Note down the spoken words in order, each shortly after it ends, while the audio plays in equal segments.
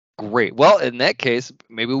Great. Well, in that case,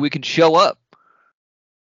 maybe we can show up.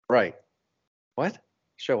 Right. What?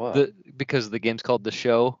 Show up. Because the game's called The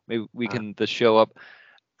Show. Maybe we can the show up.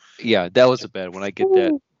 Yeah, that was a bad one. I get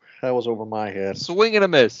that. That was over my head. Swing and a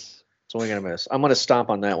miss. Swing and a miss. I'm going to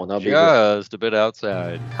stomp on that one. That'll be good. Just a bit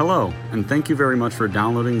outside. Hello, and thank you very much for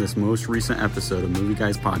downloading this most recent episode of Movie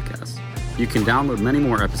Guys Podcast. You can download many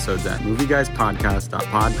more episodes at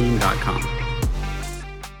movieguyspodcast.podbean.com.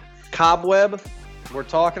 Cobweb. We're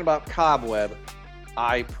talking about Cobweb.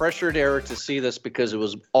 I pressured Eric to see this because it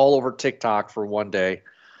was all over TikTok for one day.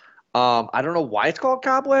 I don't know why it's called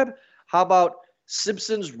Cobweb. How about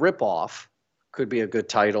Simpsons Ripoff? Could be a good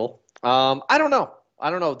title. I don't know.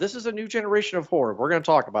 This is a new generation of horror. We're going to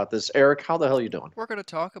talk about this. Eric, how the hell are you doing? We're going to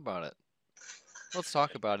talk about it. Let's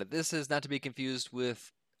talk about it. This is not to be confused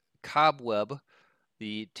with Cobweb,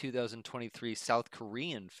 the 2023 South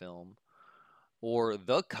Korean film, or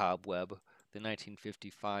The Cobweb, the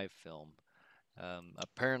 1955 film.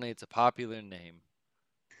 Apparently, it's a popular name,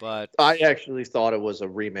 but I actually thought it was a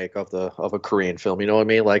remake of a Korean film. You know what I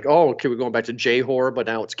mean? Like, oh, okay, we're going back to J horror, but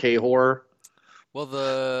now it's K horror.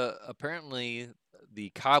 Well, apparently the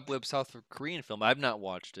Cobweb South Korean film, I've not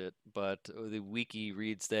watched it, but the wiki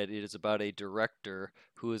reads that it is about a director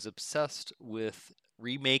who is obsessed with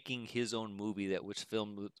remaking his own movie which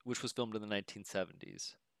was filmed in the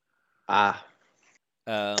 1970s.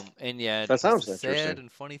 And yeah, that sounds sad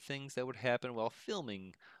and funny things that would happen while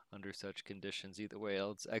filming under such conditions. Either way,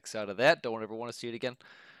 let's X out of that. Don't ever want to see it again.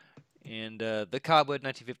 And The Cobweb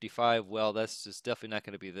 1955, well, that's just definitely not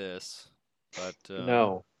going to be this. But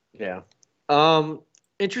no, yeah.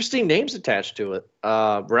 Interesting names attached to it.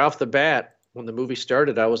 Right off the bat, when the movie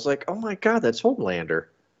started, I was like, oh my God, that's Homelander.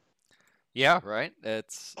 Yeah, right.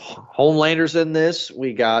 That's Homelander's in this.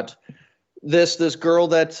 We got this girl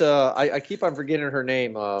that I keep on forgetting her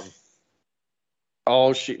name.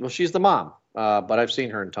 She's the mom, but I've seen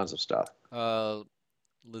her in tons of stuff.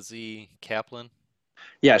 Lizzie Kaplan.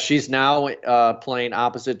 Yeah, she's now playing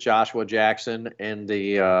opposite Joshua Jackson in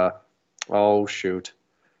the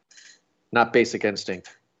not Basic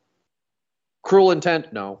Instinct. Cruel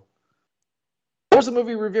Intent. No. What was the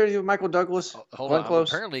movie reviewed with Michael Douglas? Hold on.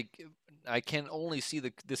 Apparently, I can only see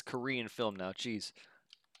this Korean film now. Jeez.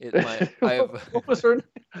 What was her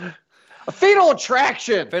name? A Fatal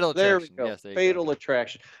Attraction. There we go. Yes, Fatal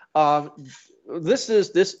Attraction.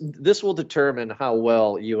 This will determine how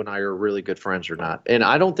well you and I are really good friends or not. And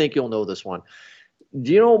I don't think you'll know this one.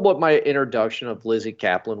 Do you know what my introduction of Lizzie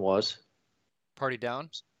Kaplan was? Party Down?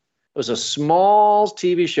 It was a small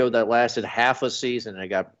TV show that lasted half a season and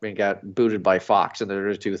got booted by Fox in the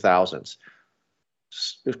early 2000s.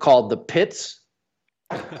 It was called The Pits.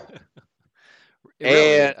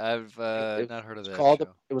 Really? I've not heard of that show.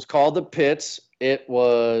 It was called The Pits. It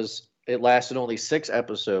lasted only 6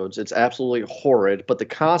 episodes. It's absolutely horrid. But the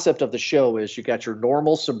concept of the show is you got your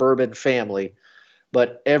normal suburban family,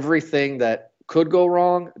 but everything that could go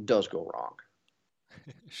wrong does go wrong.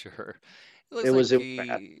 Sure.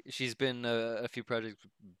 She's been a few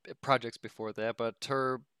projects before that, but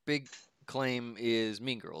her big claim is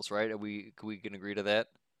Mean Girls, right? We can agree to that?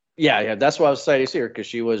 Yeah, that's why I was excited to see her, because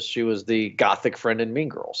she was the gothic friend in Mean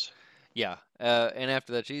Girls. Yeah, and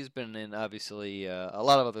after that, she's been in obviously a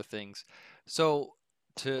lot of other things. So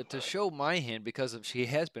to show my hand, because she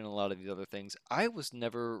has been in a lot of these other things, I was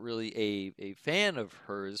never really a fan of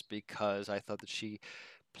hers because I thought that she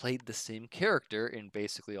played the same character in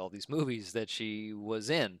basically all these movies that she was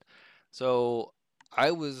in. So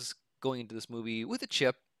I was going into this movie with a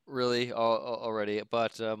chip, really, already,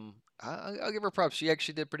 but I'll give her props. She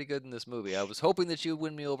actually did pretty good in this movie. I was hoping that she would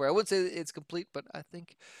win me over. I wouldn't say it's complete, but I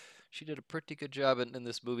think she did a pretty good job in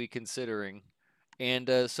this movie, considering. And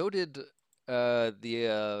so did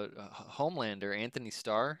the Homelander, Anthony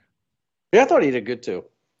Starr. Yeah, I thought he did good too.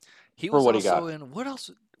 He was also in. What else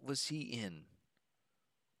was he in?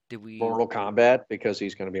 Mortal Kombat, because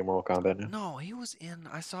he's going to be in Mortal Kombat now? No, he was in.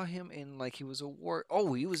 I saw him in he was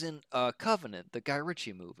he was in Covenant, the Guy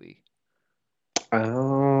Ritchie movie.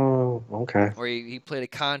 Oh, okay. Or he played a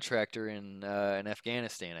contractor in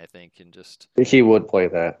Afghanistan, I think, and just. He would play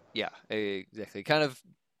that. Yeah, exactly. Kind of.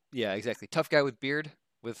 Yeah, exactly. Tough guy with beard.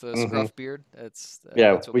 With a scruff beard. That's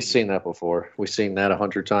we've seen that before. We've seen that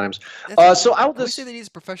 100 times. So I'll just say that he's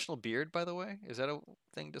a professional beard, by the way. Is that a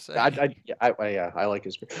thing to say? I like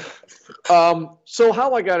his beard. So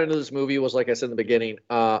how I got into this movie was, like I said in the beginning,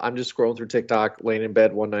 I'm just scrolling through TikTok, laying in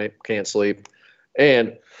bed one night, can't sleep,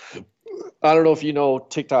 and I don't know if you know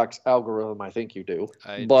TikTok's algorithm. I think you do.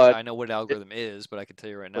 I know what algorithm is, but I can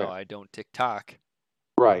tell you right now, I don't TikTok.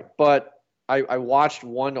 Right, but I watched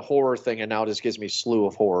one horror thing, and now it just gives me a slew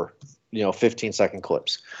of horror. 15-second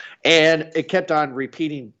clips. And it kept on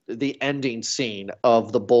repeating the ending scene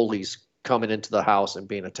of the bullies coming into the house and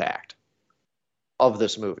being attacked of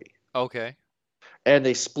this movie. Okay. And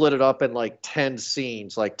they split it up in like 10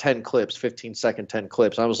 scenes, like 10 clips, 15-second, 10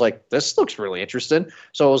 clips. I was like, this looks really interesting.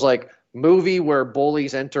 So it was like movie where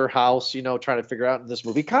bullies enter house, trying to figure out this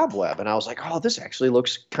movie Cobweb. And I was like, oh, this actually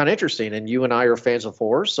looks kind of interesting. And you and I are fans of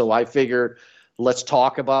horror. So I figured let's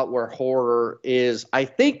talk about where horror is. I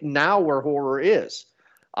think now where horror is.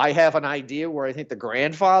 I have an idea where I think the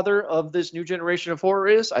grandfather of this new generation of horror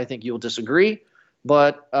is. I think you'll disagree.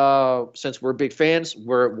 But since we're big fans,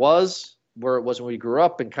 where it was when we grew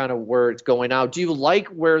up and kind of where it's going now. Do you like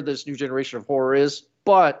where this new generation of horror is?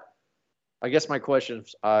 But I guess my question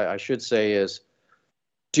I should say is,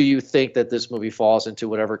 do you think that this movie falls into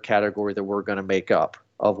whatever category that we're going to make up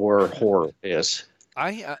of where horror is?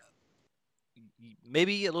 I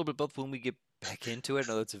maybe a little bit both when we get back into it.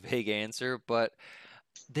 I know that's a vague answer, but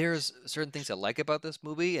there's certain things I like about this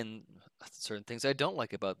movie and certain things I don't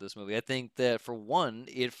like about this movie. I think that for one,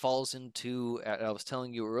 it falls into, I was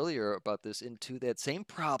telling you earlier about this, into that same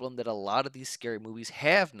problem that a lot of these scary movies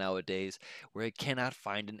have nowadays, where it cannot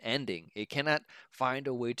find an ending. It cannot find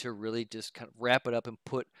a way to really just kind of wrap it up and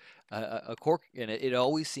put a cork in it. It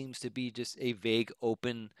always seems to be just a vague,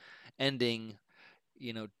 open ending,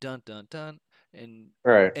 dun dun dun, and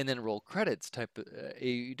Right. and then roll credits type of,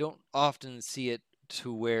 you don't often see it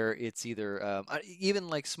to where it's either even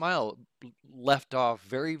like Smile left off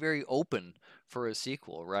very, very open for a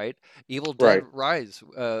sequel, right? Evil Dead Right. Rise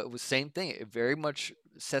was same thing. It very much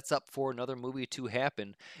sets up for another movie to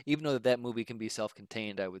happen, even though that movie can be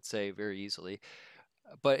self-contained, I would say, very easily.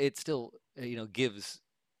 But it still, gives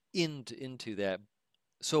into that.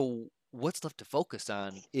 So what's left to focus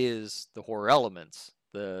on is the horror elements,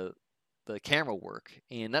 the camera work,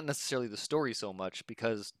 and not necessarily the story so much,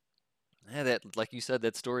 because that, like you said,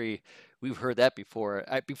 that story, we've heard that before.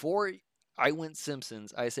 Before I went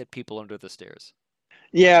Simpsons, I said People Under the Stairs.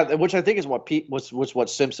 Yeah, which I think is what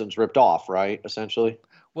Simpsons ripped off, right? Essentially.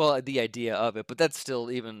 Well, the idea of it, but that's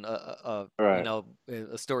still even Right.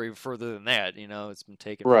 a story further than that. It's been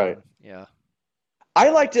taken Right. from, yeah. I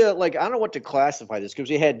like to I don't know what to classify this because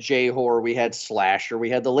we had J horror, we had slasher, we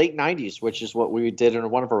had the late '90s, which is what we did in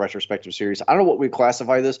one of our retrospective series. I don't know what we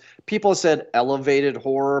classify this. People said elevated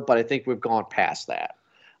horror, but I think we've gone past that.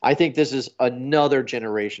 I think this is another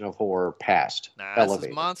generation of horror past Nah, this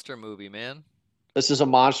elevated. is monster movie, man. This is a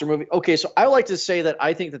monster movie. Okay, so I like to say that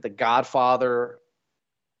I think that The Godfather,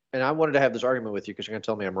 and I wanted to have this argument with you because you're going to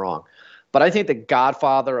tell me I'm wrong, but I think The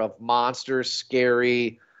Godfather of monsters,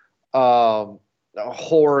 scary,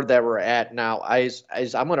 horror that we're at now, as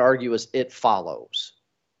I'm going to argue, is It Follows.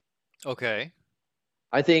 Okay.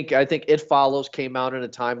 I think It Follows came out in a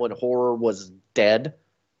time when horror was dead.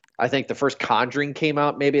 I think the first Conjuring came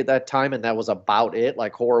out maybe at that time, and that was about it.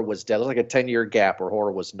 Like horror was dead. It was like a 10-year gap where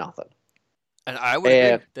horror was nothing. And I would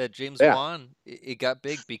And agree that James yeah, Wan, it got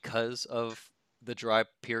big because of the dry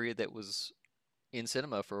period that was in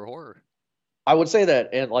cinema for horror. I would say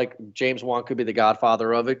that, and like James Wan could be the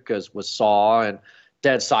godfather of it because with Saw and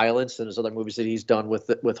Dead Silence and his other movies that he's done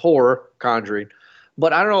with horror, Conjuring.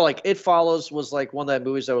 But I don't know, like It Follows was like one of that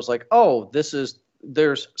movies that was like, oh,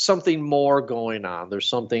 there's something more going on. There's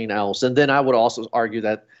something else. And then I would also argue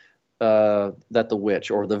that that The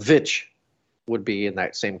Witch or The Vitch would be in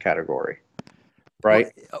that same category,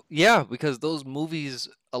 right? Well, yeah, because those movies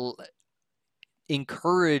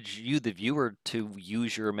encourage you, the viewer, to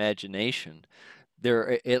use your imagination.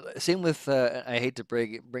 Same with I hate to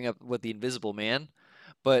bring up with the Invisible Man,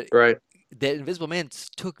 but Right. that Invisible Man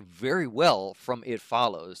took very well from It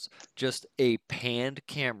Follows. Just a panned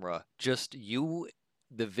camera, just you,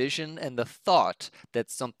 the vision and the thought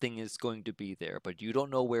that something is going to be there, but you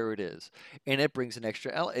don't know where it is, and it brings an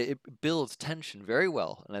extra. It builds tension very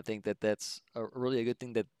well, and I think that that's really a good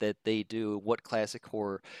thing that they do. What classic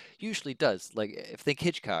horror usually does. Like, think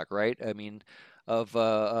Hitchcock, right? I mean, of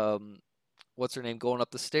what's her name going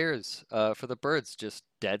up the stairs for the birds, just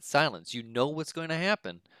dead silence. You know what's going to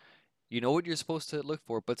happen. You know what you're supposed to look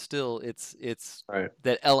for, but still, it's Right.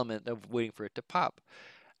 that element of waiting for it to pop.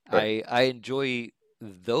 Right. I enjoy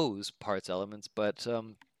those elements, but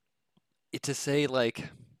to say, like,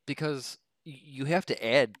 because you have to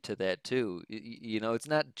add to that too. It's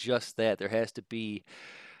not just that. There has to be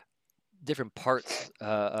different parts.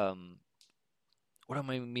 What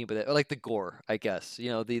do I mean by that? Like the gore, I guess.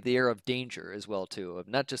 The air of danger as well too, of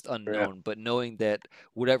not just Yeah. unknown, but knowing that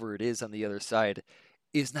whatever it is on the other side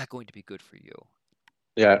is not going to be good for you.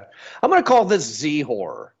 Yeah. I'm going to call this Z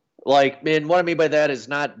horror. Like, and what I mean by that is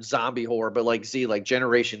not zombie horror, but like Z, like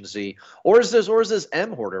Generation Z, or is this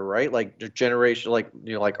M horror, right? Like the generation, like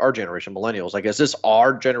like our generation, millennials. Like, is this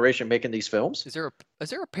our generation making these films? Is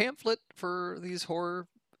there a pamphlet for these horror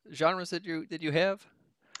genres that you have?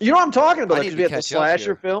 You know what I'm talking about? I Because need we to had the catch up slasher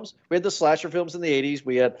here. films. We had the slasher films in the '80s.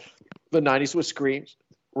 We had the '90s with Screams,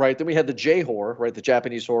 right? Then we had the J horror, right? The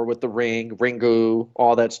Japanese horror with the Ring, Ringu,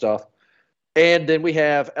 all that stuff. And then we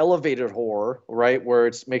have elevated horror, right, where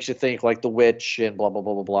it makes you think like The Witch and blah blah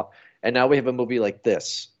blah blah blah. And now we have a movie like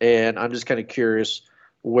this, and I'm just kind of curious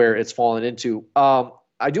where it's fallen into.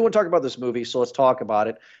 I do want to talk about this movie, so let's talk about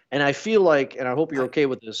it. And I feel like, and I hope you're I, okay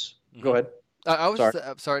with this. Go mhm. ahead. Sorry.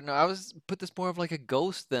 I'm sorry. No, I was put this more of like a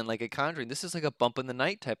ghost than like a Conjuring. This is like a bump in the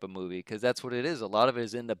night type of movie because that's what it is. A lot of it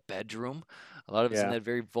is in the bedroom. A lot of it's in Yeah. that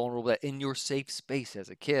very vulnerable, that in your safe space as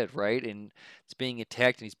a kid, right? And it's being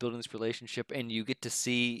attacked, and he's building this relationship, and you get to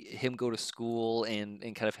see him go to school and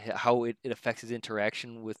kind of how it affects his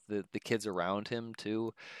interaction with the kids around him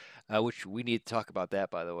too. Which we need to talk about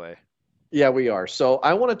that, by the way. Yeah, we are. So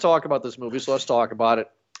I want to talk about this movie, so let's talk about it.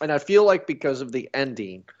 And I feel like because of the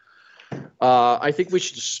ending, I think we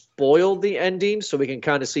should spoil the ending so we can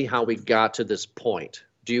kind of see how we got to this point.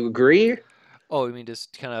 Do you agree? Oh, I mean,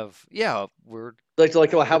 just kind of, yeah, Like how we're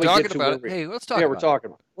we get talking to about where it. we. Hey, let's talk Yeah, we're about it.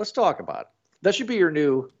 talking. Let's talk about it. That should be your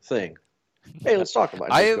new thing. Hey, let's talk about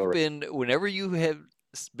it. I Just go have right. been, whenever you have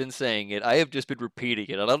been saying it, I have just been repeating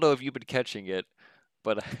it. I don't know if you've been catching it,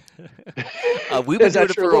 but we've been Is doing that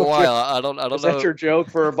it your for a little joke? while. I don't Is that know. your joke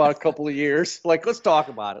for about a couple of years? Like, let's talk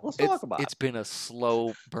about it. Let's talk about It's been a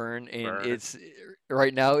slow burn, it. and Burn. it's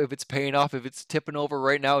right now. If it's paying off, if it's tipping over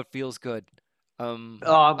right now, it feels good. Um,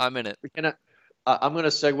 I'm in it. can I'm going to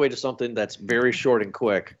segue to something that's very short and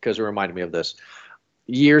quick because it reminded me of this.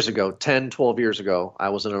 Years ago, 10, 12 years ago, I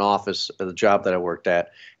was in an office at the job that I worked at,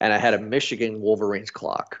 and I had a Michigan Wolverines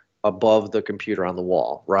clock above the computer on the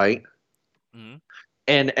wall, right? Hmm.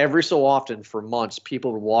 And every so often, for months,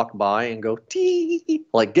 people would walk by and go, tee,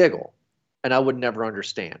 like giggle. And I would never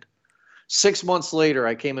understand. 6 months later,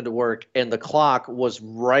 I came into work, and the clock was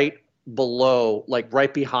right below, like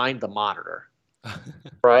right behind the monitor.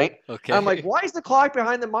 Right? And I'm like, Okay. why is the clock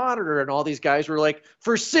behind the monitor? And all these guys were like,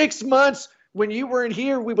 for 6 months, when you were in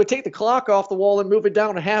here, we would take the clock off the wall and move it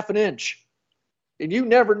down a half an inch. And you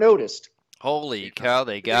never noticed. Holy cow,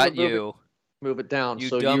 they They would got you. move it down. You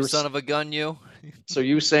So dumb son of a gun, you.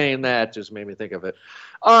 you saying that just made me think of it.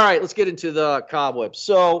 All right, let's get into the cobweb.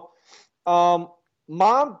 So,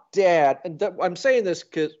 mom, dad, and I'm saying this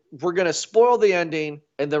because we're gonna spoil the ending,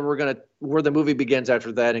 and then we're gonna where the movie begins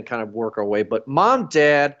after that, and kind of work our way. But mom,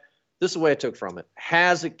 dad, this is the way I took from it.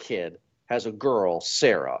 Has a kid, has a girl,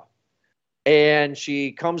 Sarah, and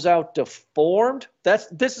she comes out deformed.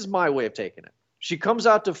 This is my way of taking it. She comes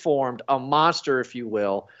out deformed, a monster, if you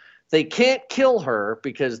will. They can't kill her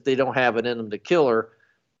because they don't have it in them to kill her.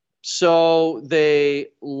 So they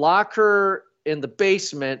lock her in the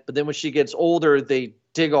basement, but then when she gets older, they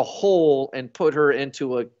dig a hole and put her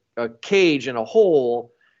into a cage in a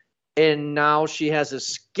hole. And now she has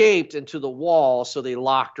escaped into the wall, so they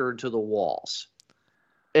locked her into the walls.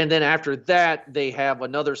 And then after that, they have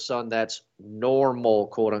another son that's normal,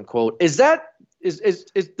 quote unquote. Is that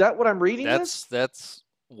what I'm reading? That's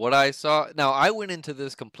what I saw. Now I went into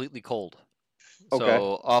this completely cold. Okay.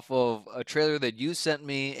 So off of a trailer that you sent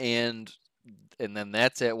me, and then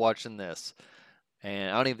that's it. Watching this, and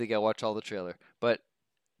I don't even think I watched all the trailer. But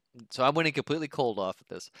so I went in completely cold off of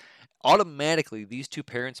this. Automatically, these two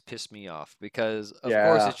parents pissed me off because, of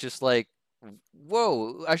course, Yeah. it's just like,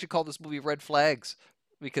 whoa! I should call this movie Red Flags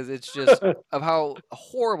because it's just of how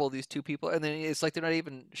horrible these two people. And then it's like they're not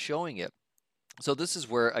even showing it. So this is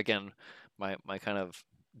where again my kind of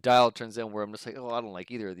dial turns in where I'm just like, oh, I don't like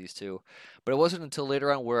either of these two. But it wasn't until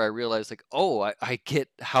later on where I realized like, oh, I get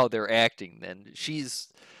how they're acting. Then she's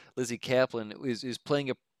Lizzie Kaplan is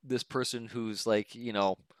playing this person who's like,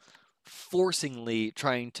 forcingly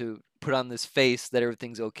trying to put on this face that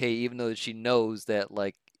everything's okay, even though she knows that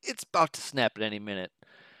like it's about to snap at any minute.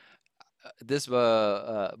 This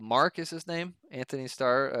Mark is his name, Anthony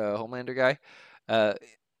Starr, Homelander guy. Uh,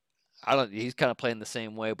 I don't. He's kind of playing the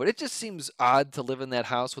same way, but it just seems odd to live in that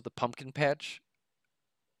house with a pumpkin patch.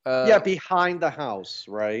 Yeah, Uh, behind the house,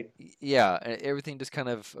 right? yeah, everything just kind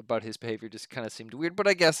of about his behavior just kind of seemed weird. But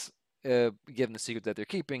I guess, given the secret that they're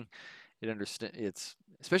keeping, it's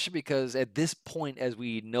especially because at this point, as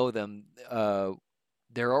we know them,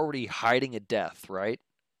 they're already hiding a death, right?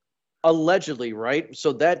 Allegedly, right?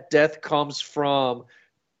 So that death comes from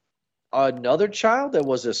another child that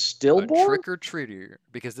was a A stillborn? trick or treater,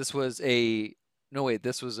 because this was a no wait,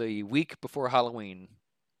 this was a week before Halloween.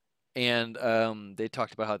 and they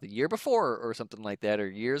talked about how the year before or something like that, or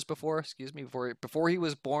years before, excuse me, before he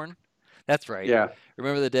was born. That's right. Yeah.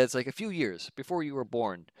 Remember, the dad's like, a few years before you were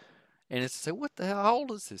born, and it's like, what the hell? How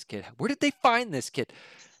old is this kid? Where did they find this kid?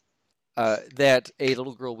 That a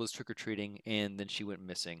little girl was trick or treating, and then she went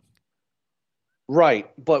missing.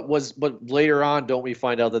 Right. But later on, don't we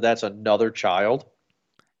find out that that's another child?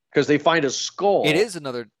 Because they find a skull. It is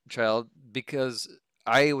another child, because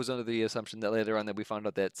I was under the assumption that later on that we found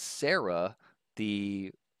out that Sarah,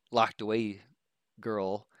 the locked away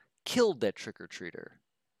girl, killed that trick or treater,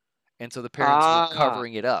 and so the parents were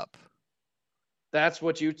covering it up. That's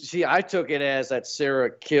what you see. I took it as that Sarah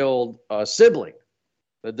killed a sibling,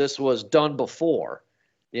 that this was done before.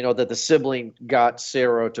 That the sibling got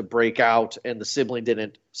Sarah to break out, and the sibling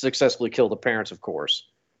didn't successfully kill the parents, of course.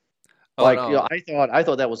 Oh, Like, no. I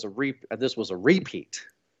thought that was this was a repeat.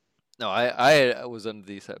 No, I was under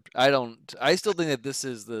the assumption. I still think that this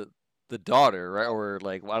is the daughter, right? Or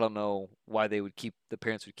like, I don't know why the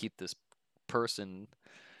parents would keep this person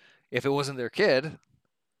if it wasn't their kid.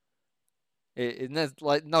 Isn't that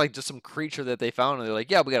like not like just some creature that they found and they're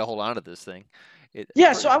like, yeah, we got to hold on to this thing.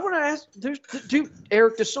 Yeah, so I want to ask,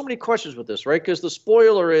 Eric, there's so many questions with this, right? Because the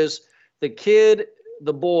spoiler is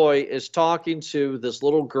the boy is talking to this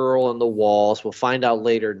little girl on the walls. We'll find out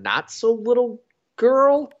later, not so little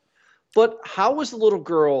girl. But how was the little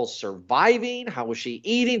girl surviving? How was she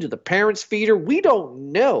eating? Do the parents feed her? We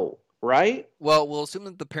don't know, right? Well, we'll assume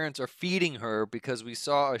that the parents are feeding her because we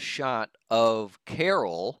saw a shot of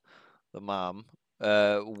Carol, the mom,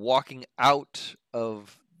 walking out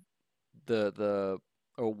of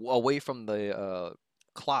away from the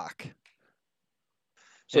clock.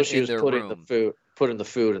 So she was putting the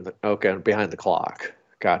food behind the clock.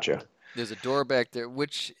 Gotcha. There's a door back there.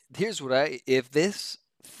 Which here's what if this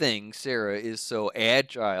thing, Sarah, is so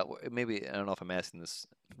agile. Maybe I don't know if I'm asking this.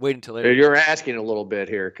 Wait until later. You're asking a little bit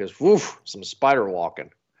here because some spider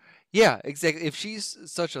walking. Yeah, exactly. If she's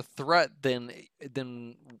such a threat, then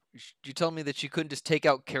you tell me that she couldn't just take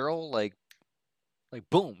out Carol like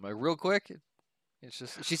boom, like real quick. It's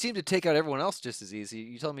just she seemed to take out everyone else just as easy.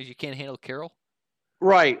 You telling me you can't handle Carol?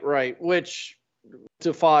 Right. Which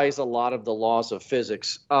defies a lot of the laws of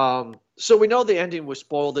physics. So we know the ending was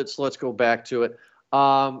spoiled. So let's go back to it.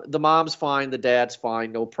 The mom's fine, the dad's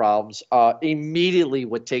fine, no problems. Immediately,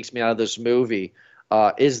 what takes me out of this movie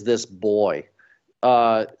is this boy.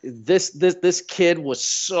 This kid was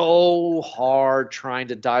so hard trying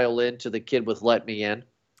to dial into the kid with "Let Me In."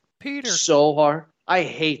 Peter. So hard. I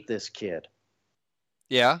hate this kid.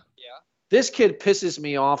 Yeah. This kid pisses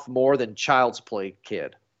me off more than Child's Play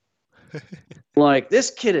kid. Like, this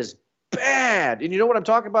kid is bad. And you know what I'm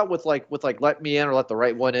talking about with like "Let Me In" or "Let the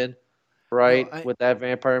Right One In," right? No, with that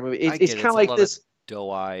vampire movie. It's kind of like this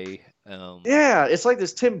doe-eye. Yeah, it's like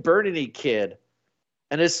this Tim Burton-y kid.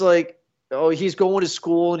 And it's like, oh, he's going to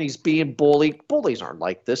school and he's being bullied. Bullies aren't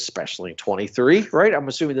like this, especially in 23, right? I'm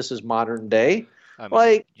assuming this is modern day. I mean,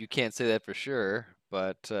 like, you can't say that for sure,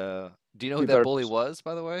 but do you know who that bully was,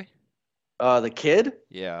 by the way? The kid?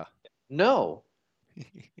 Yeah. No.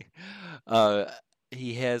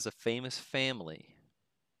 He has a famous family.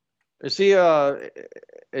 Is he a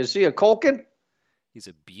Culkin? He's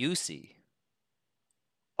a Busey.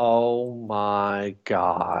 Oh my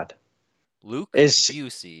God. Luke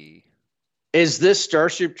Busey. Is this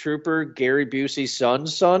Starship Trooper Gary Busey's son?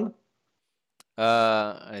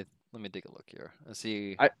 Let me take a look here. Let's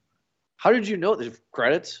see. How did you know the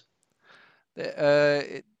credits?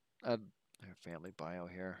 Family bio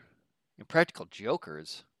here. Impractical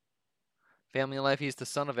Jokers. Family life. He's the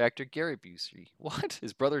son of actor Gary Busey. What?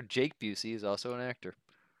 His brother Jake Busey is also an actor.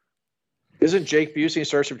 Isn't Jake Busey in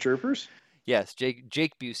Starship Troopers? Yes, Jake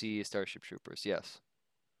Busey is Starship Troopers. Yes.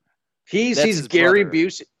 He's Gary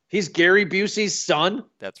Busey. He's Gary Busey's son.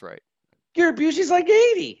 That's right. Gary Busey's like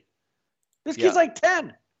 80. This kid's like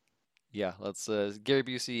 10. Yeah, Gary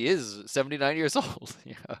Busey is 79 years old.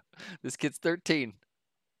 Yeah. This kid's 13.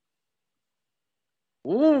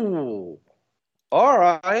 Ooh. All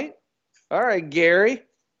right, Gary.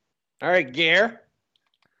 All right, Gare.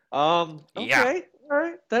 Okay. Yeah. All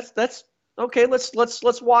right. That's okay.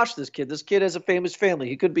 Let's watch this kid. This kid has a famous family.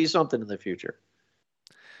 He could be something in the future.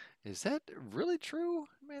 Is that really true?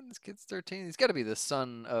 Man, this kid's 13. He's got to be the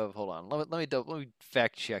son of. Hold on. Let me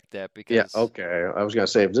fact check that because. Yeah. Okay. I was gonna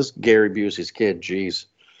say if this Gary Busey's kid, geez.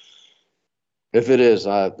 If it is,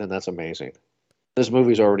 then that's amazing. This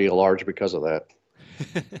movie's already large because of that.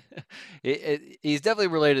 He's definitely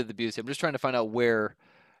related to Busey. I'm just trying to find out where,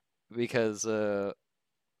 because that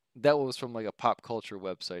was from like a pop culture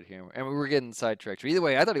website here, and we were getting sidetracked. Either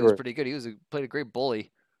way, I thought he was pretty good. Played a great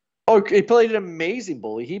bully. Oh, he played an amazing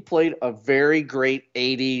bully. He played a very great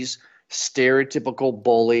 80s stereotypical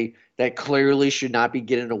bully that clearly should not be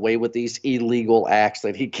getting away with these illegal acts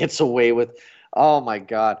that he gets away with. Oh my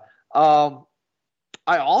God. Um,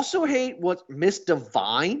 I also hate what Miss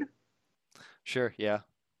Divine. Sure, yeah.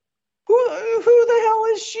 Who the hell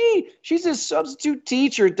is she? She's a substitute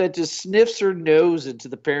teacher that just sniffs her nose into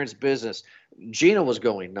the parents' business. Gina was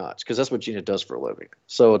going nuts because that's what Gina does for a living.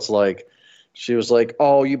 So it's like, she was like,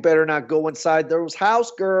 "Oh, you better not go inside those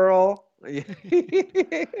house, girl." I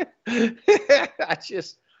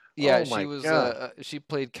just, Yeah, oh she my was God. she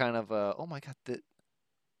played kind of oh my God,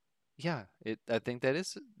 yeah, I think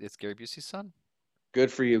it's Gary Busey's son.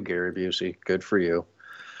 Good for you, Gary Busey. Good for you.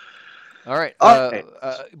 All right. All right.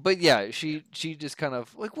 But yeah, she just kind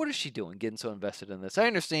of like, what is she doing, getting so invested in this? I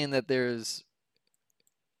understand that there's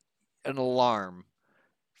an alarm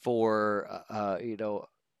for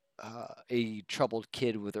a troubled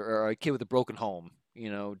kid or a kid with a broken home.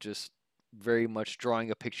 Just very much drawing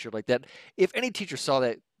a picture like that. If any teacher saw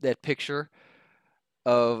that picture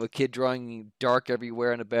of a kid drawing dark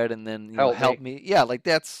everywhere in a bed and then Help help me. me, yeah, like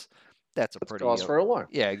that's a Let's pretty cause for alarm.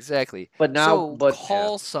 yeah, exactly. But now, So but yeah,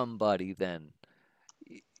 call somebody then.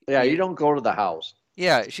 yeah, you don't go to the house.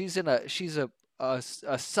 Yeah, she's a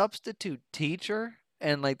substitute teacher,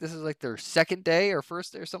 and like this is like their second day or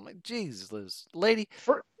first day or something. Like, jeez, Liz, lady,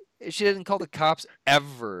 For, she didn't call the cops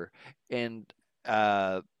ever, and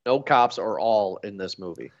no cops are all in this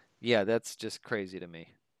movie. yeah, that's just crazy to me.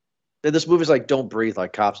 And this movie's like "Don't Breathe,"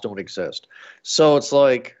 like cops don't exist. So it's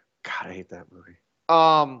like, God, I hate that movie.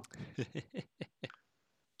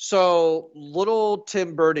 So little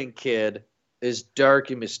Tim Burton kid is dark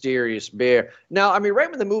and mysterious bear. Now, I mean, right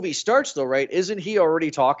when the movie starts, though, right? Isn't he already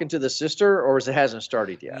talking to the sister, or is it hasn't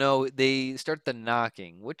started yet? No, they start the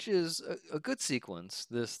knocking, which is a good sequence.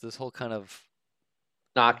 This whole kind of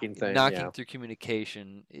Knocking thing, knocking yeah. through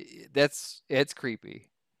communication. It's creepy,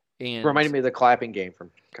 and Reminded me of the clapping game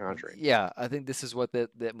from Conjuring. yeah, I think this is what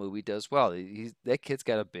that movie does well. That kid's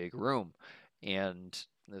got a big room, and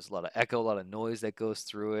there's a lot of echo, a lot of noise that goes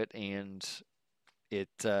through it, and it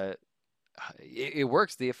it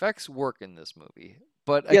works. The effects work in this movie,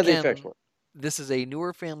 but Yeah, the effects again, work. this is a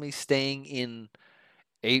newer family staying in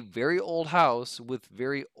a very old house with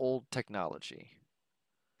very old technology.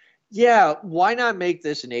 Yeah, why not make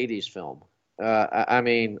this an '80s film? I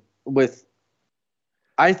mean, with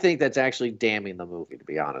I think that's actually damning the movie, to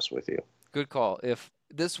be honest with you. Good call. If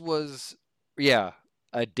this was, yeah,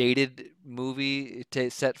 a dated movie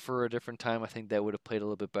set for a different time, I think that would have played a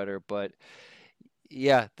little bit better. But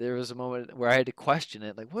yeah, there was a moment where I had to question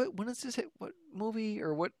it, like, when is this hit? What movie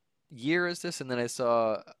or what year is this? And then I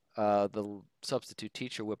saw the substitute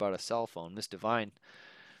teacher whip out a cell phone, Miss Divine,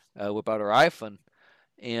 whip out her iPhone,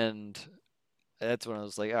 and that's when I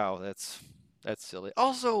was like, oh, that's silly.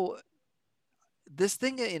 Also, this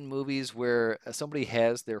thing in movies where somebody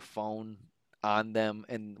has their phone on them,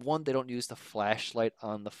 and one, they don't use the flashlight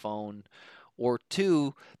on the phone, or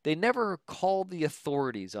two, they never call the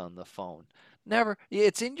authorities on the phone. Never.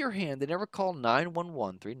 It's in your hand. They never call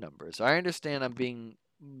 911, three numbers. I understand I'm being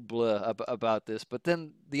blah about this, but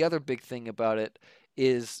then the other big thing about it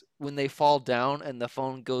is when they fall down and the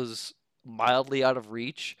phone goes mildly out of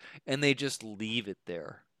reach and they just leave it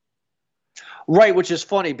there. Right, which is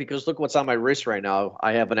funny because look what's on my wrist right now.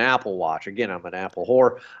 I have an Apple Watch. Again, I'm an Apple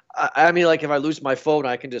whore. I mean, like if I lose my phone,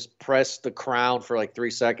 I can just press the crown for like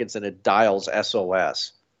 3 seconds and it dials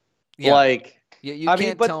SOS. Yeah. Like, Yeah, you I can't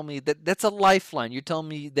mean, but tell me that that's a lifeline. You're telling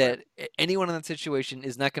me that anyone in that situation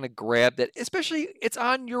is not going to grab that, especially it's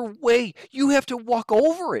on your way. You have to walk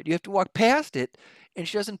over it. You have to walk past it, and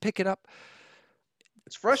she doesn't pick it up.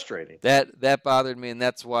 it's frustrating. That bothered me, and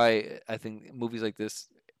that's why I think movies like this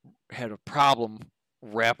had a problem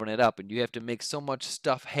wrapping it up, and you have to make so much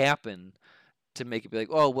stuff happen to make it be like,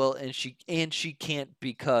 oh well, and she can't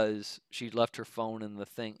because she left her phone in the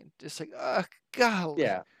thing. Just like, oh, golly.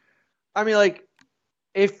 Yeah, I mean, like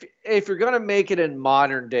if you're gonna make it in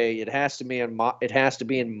modern day, it has to be it has to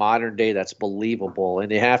be in modern day that's believable,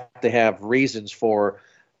 and they have to have reasons for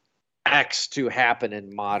X to happen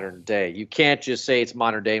in modern day. You can't just say it's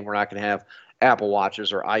modern day and we're not going to have Apple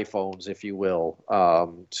Watches or iPhones, if you will,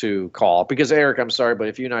 to call. Because Eric, I'm sorry, but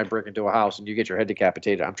if you and I break into a house and you get your head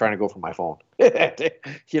decapitated, I'm trying to go for my phone.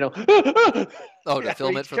 You know. Oh, to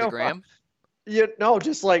film it for the gram? Yeah, no,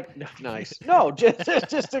 just like nice. No, just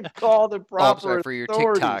to call the Oh, I'm proper sorry, for your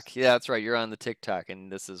authorities. TikTok. Yeah, that's right. You're on the TikTok,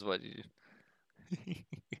 and this is what you.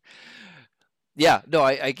 Yeah, no,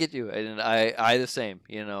 I get you, and I the same.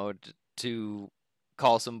 To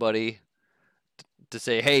call somebody to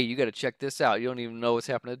say, hey, you got to check this out. You don't even know what's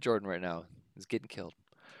happening to Jordan right now. He's getting killed.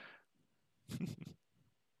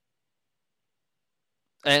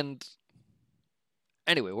 And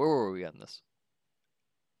anyway, where were we on this?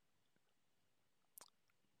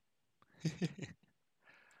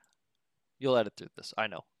 You'll edit through this. I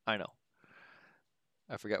know. I know.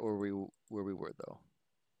 I forgot where we were though.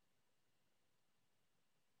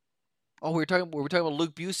 Oh, we were talking about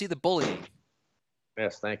Luke Busey, the bullying.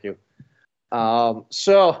 Yes, thank you.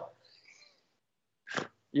 So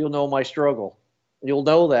you'll know my struggle. You'll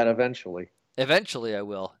know that eventually. Eventually, I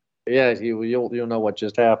will. Yeah, you'll know what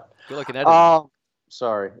just happened. Good looking editing.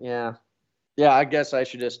 Sorry. Yeah. I guess I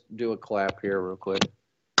should just do a clap here real quick.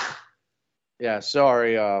 Yeah,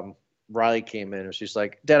 sorry. Riley came in and she's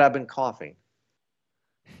like, "Dad, I've been coughing."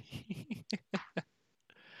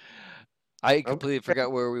 I completely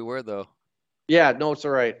forgot where we were though. Yeah, no, it's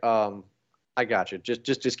all right. I got you.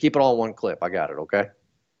 Just keep it all in one clip. I got it. Okay.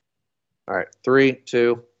 All right. 3,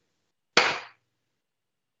 2.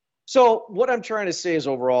 So what I'm trying to say is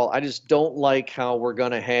overall, I just don't like how we're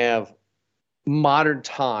gonna have modern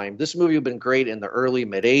time. This movie would have been great in the early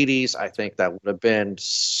mid 80s. I think that would have been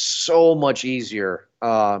so much easier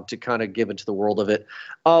to kind of give into the world of it.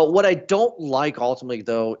 What I don't like ultimately,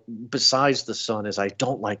 though, besides the son, is I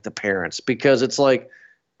don't like the parents, because it's like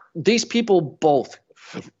these people both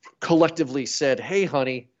collectively said, "Hey,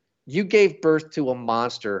 honey, you gave birth to a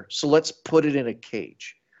monster, so let's put it in a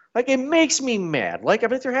cage." Like, it makes me mad. Like, I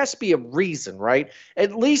mean, there has to be a reason, right?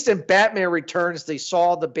 At least in Batman Returns, they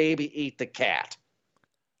saw the baby eat the cat.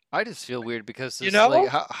 I just feel weird because this, You know? like,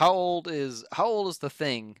 how old is the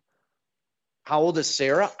Thing? How old is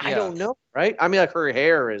Sarah? I Yeah. don't know, right? I mean, like, her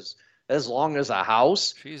hair is as long as a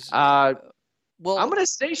house. She's Well, I'm going to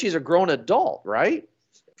say she's a grown adult, right?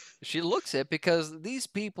 She looks it, because these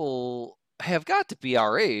people have got to be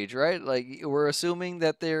our age, right? Like, we're assuming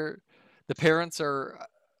that the parents are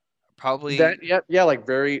probably Yeah, like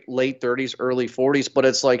very late 30s, early 40s, but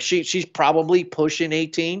it's like she's probably pushing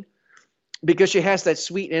 18 because she has that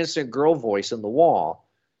sweet innocent girl voice in The Wall.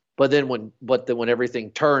 But then when everything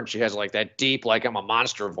turns, she has like that deep, like, I'm a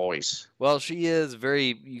monster voice. Well, she is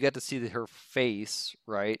very. You get to see her face,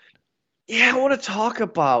 right? Yeah, I want to talk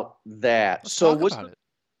about that. Let's talk about it.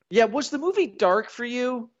 Yeah, was the movie dark for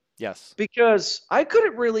you? Yes. Because I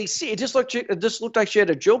couldn't really see. It just looked like she had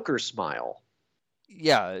a Joker smile.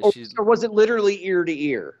 Yeah, Or was it literally ear to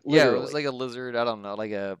ear? Yeah, it was like a lizard. I don't know,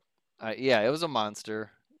 like yeah, it was a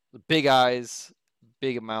monster. Big eyes,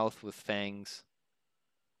 big mouth with fangs.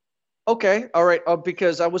 Okay, all right.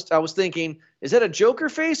 Because I was thinking, is that a Joker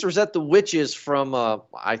face or is that the witches from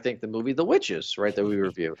I think the movie The Witches, right, that we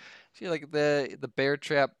reviewed? See, like the bear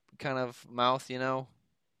trap kind of mouth, you know?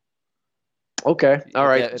 Okay, all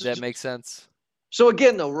right. If that makes sense. So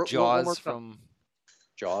again, though, Jaws from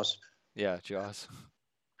Jaws. Yeah, Jaws.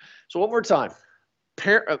 So one more time.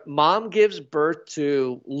 Mom gives birth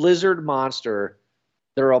to lizard monster.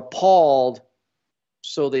 They're appalled,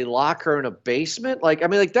 so they lock her in a basement. Like, I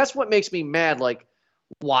mean, like, that's what makes me mad. Like,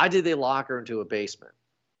 why did they lock her into a basement?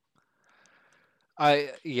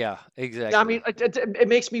 Yeah, exactly. I mean, it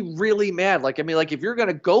makes me really mad. Like, I mean, like, if you're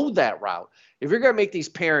gonna go that route, if you're gonna make these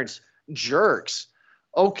parents jerks,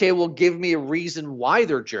 okay, well, give me a reason why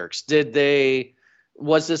they're jerks.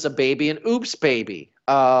 Was this a baby, an oops baby?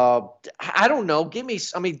 I don't know.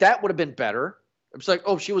 I mean, that would have been better. It's like,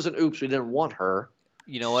 oh, she was an oops. We didn't want her.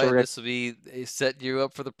 You know what? This will be set you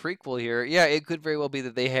up for the prequel here. Yeah, it could very well be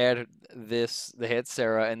that they had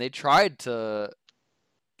Sarah, and they tried to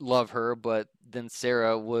love her, but then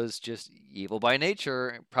Sarah was just evil by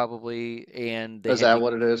nature, probably, and is that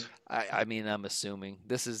what it is? I mean, I'm assuming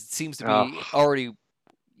this seems to be already.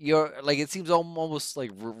 It seems almost like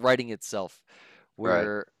writing itself,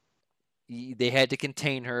 where they had to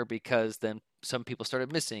contain her because then some people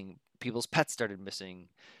started missing, people's pets started missing,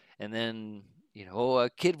 and then a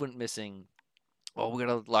kid went missing. Oh, we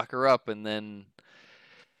gotta lock her up, and then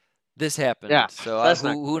this happened. Yeah, so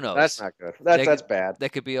who knows? That's not good. That's bad.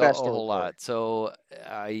 That could be a whole lot. So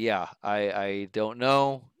yeah, I don't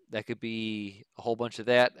know. That could be a whole bunch of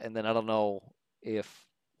that, and then I don't know if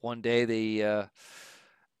one day they I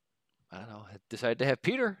don't know, decide to have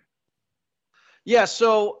Peter. Yeah,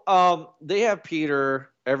 so they have Peter.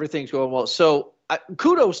 Everything's going well. So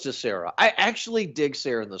kudos to Sarah. I actually dig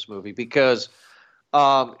Sarah in this movie because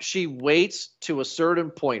she waits to a certain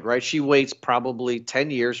point, right? She waits probably 10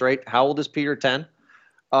 years, right? How old is Peter? 10?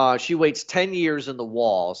 She waits 10 years in the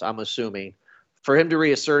walls, I'm assuming, for him to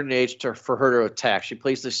reach a certain age for her to attack. She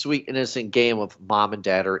plays this sweet, innocent game of mom and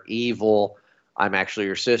dad are evil. I'm actually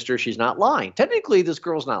your sister. She's not lying. Technically, this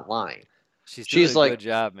girl's not lying. She's doing a good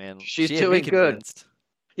job, man. She's doing good.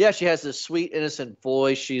 Yeah, she has this sweet, innocent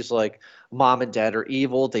voice. She's like, "Mom and Dad are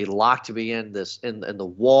evil. They locked me in in the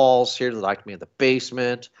walls here. They locked me in the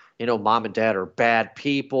basement. Mom and Dad are bad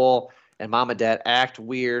people, and Mom and Dad act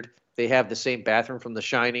weird. They have the same bathroom from The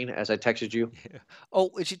Shining, as I texted you. Yeah. Oh,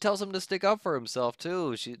 and she tells him to stick up for himself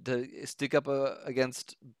too. She to stick up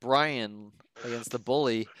against Brian, against the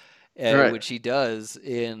bully, Right. which he does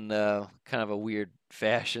in kind of a weird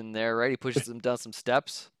fashion there, right? He pushes him down some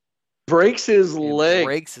steps Breaks his and leg,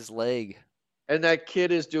 breaks his leg. and that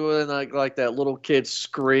kid is doing like that little kid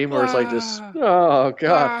scream, where it's like this. Ah, Oh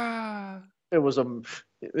God, ah. it was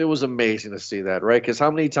it was amazing to see that, right? Because how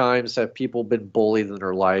many times have people been bullied in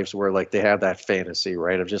their lives where like they have that fantasy,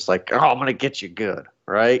 right, of just like, oh, I'm gonna get you good,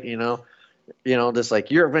 right? Just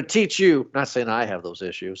like you're gonna teach you. Not saying I have those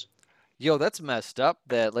issues. Yo, that's messed up.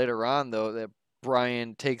 That later on though, that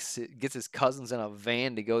Brian gets his cousins in a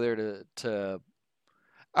van to go there to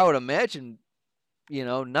I would imagine,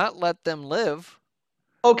 not let them live.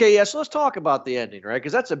 Okay, yeah. So let's talk about the ending, right?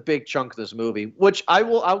 Because that's a big chunk of this movie, which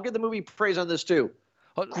I'll give the movie praise on this too.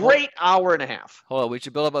 Great hour and a half. Hold on, we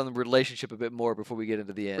should build up on the relationship a bit more before we get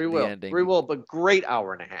into the end. We will, but great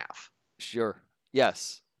hour and a half. Sure.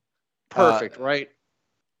 Yes. Perfect, right?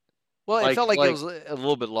 Well, it felt like it was a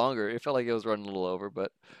little bit longer. It felt like it was running a little over,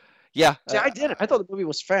 but yeah. See, I did it. I thought the movie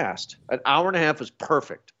was fast. An hour and a half was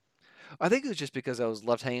perfect. I think it was just because I was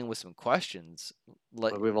left hanging with some questions.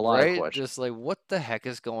 Like, we have a lot of questions. Just like, what the heck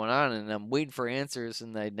is going on? And I'm waiting for answers,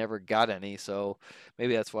 and I never got any. So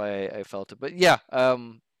maybe that's why I felt it. But yeah,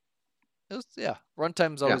 runtime's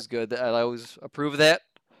always good. I always approve of that.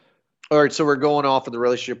 All right, so we're going off of the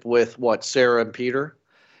relationship with what, Sarah and Peter?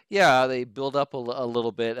 Yeah, they build up a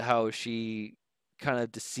little bit how she kind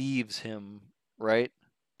of deceives him, right?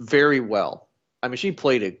 Very well. I mean, she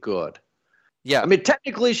played it good. Yeah. I mean,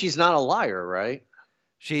 technically, she's not a liar, right?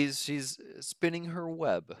 She's spinning her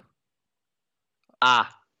web.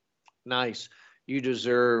 Ah, nice. You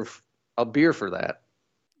deserve a beer for that.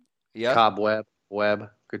 Yeah. Cobweb,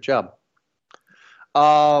 web. Good job.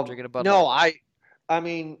 Drinking a Bud No, Light. I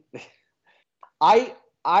mean,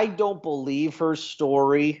 I don't believe her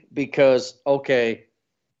story because, okay,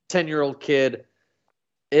 10-year-old kid.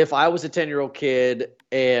 If I was a 10-year-old kid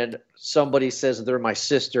and somebody says they're my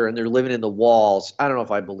sister and they're living in the walls, I don't know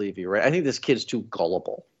if I believe you, right? I think this kid's too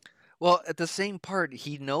gullible. Well, at the same part,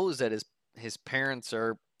 he knows that his parents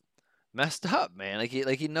are messed up, man. Like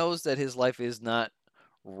he knows that his life is not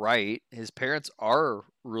right. His parents are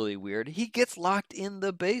really weird. He gets locked in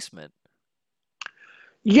the basement.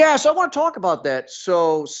 Yeah, so I want to talk about that.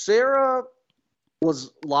 So Sarah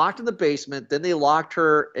was locked in the basement. Then they locked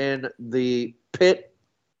her in the pit,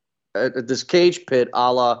 this cage pit,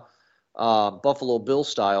 a la Buffalo Bill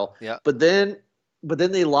style. Yeah. But then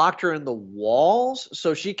they locked her in the walls,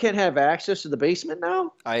 so she can't have access to the basement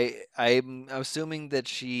now. I'm assuming that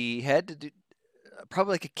she had to do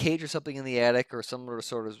probably like a cage or something in the attic or some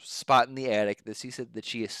sort of spot in the attic that he said that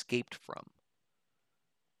she escaped from.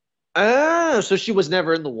 So she was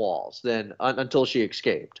never in the walls then until she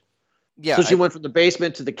escaped. Yeah. So she went from the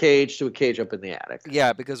basement to the cage to a cage up in the attic.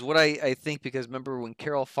 Yeah, because what I think, because remember when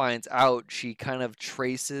Carol finds out, she kind of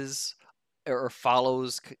traces or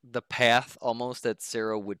follows the path almost that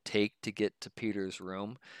Sarah would take to get to Peter's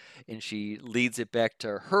room, and she leads it back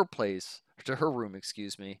to her place, to her room,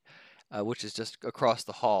 excuse me, which is just across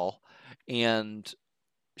the hall, and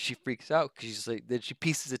she freaks out because she's like, then she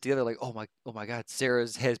pieces it together like, oh my God, Sarah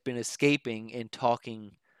has been escaping and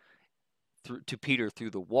talking to Peter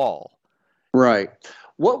through the wall. Right.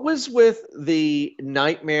 What was with the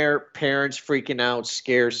nightmare parents freaking out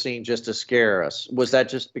scare scene just to scare us? Was that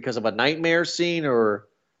just because of a nightmare scene, or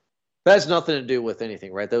that has nothing to do with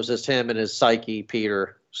anything, right? That was just him and his psyche,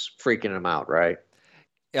 Peter, freaking him out, right?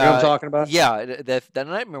 You know what I'm talking about? Yeah, that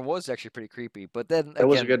nightmare was actually pretty creepy. But then It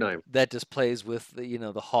was a good nightmare. That just plays with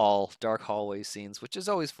the dark hallway scenes, which is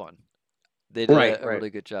always fun. They did a really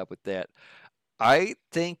good job with that. I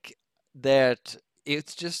think that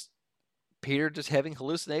it's just Peter just having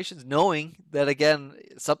hallucinations, knowing that again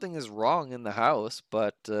something is wrong in the house,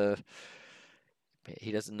 but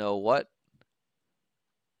he doesn't know what.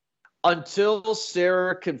 Until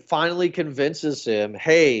Sarah finally convinces him,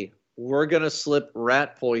 hey, we're going to slip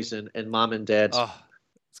rat poison in Mom and Dad's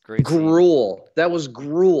it's great gruel. Scene. That was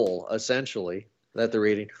gruel, essentially, that they're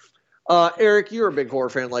eating. Eric, you're a big horror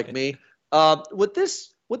fan like me. Would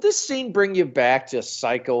this scene bring you back to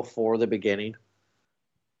Psycho 4, the beginning?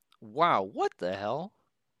 Wow, what the hell?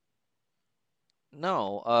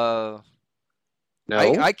 No. No?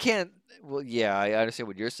 I can't. Well, yeah, I understand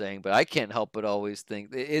what you're saying, but I can't help but always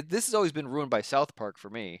think this has always been ruined by South Park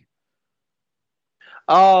for me.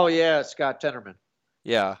 Oh, yeah, Scott Tenorman.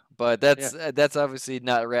 Yeah, but that's obviously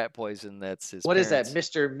not rat poison. That's his What is that, parents.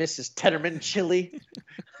 Mr. and Mrs. Tetterman chili?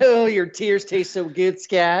 Oh, your tears taste so good,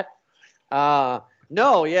 scat.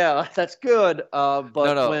 No, yeah, that's good. But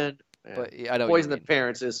No, when but yeah, I know what you poison the mean.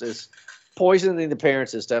 parents is poisoning the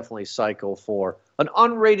parents is definitely psycho for an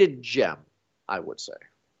unrated gem, I would say.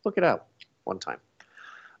 Look it up one time.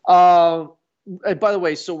 And by the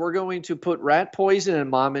way, so we're going to put rat poison in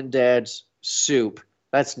mom and dad's soup.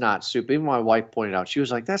 That's not soup. Even my wife pointed out. She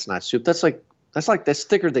was like, "That's not soup. That's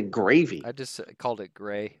thicker than gravy." I just called it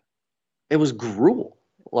gray. It was gruel.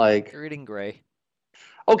 Like, They're eating gray.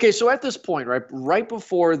 okay, so at this point, right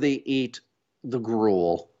before they eat the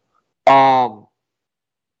gruel, um,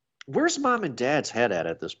 where's mom and dad's head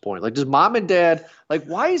at this point? Like, does mom and dad like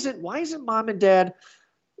why isn't mom and dad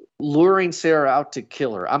luring Sarah out to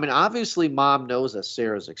kill her? I mean, obviously, mom knows that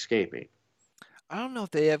Sarah's escaping. I don't know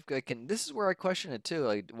if they have. This is where I question it too.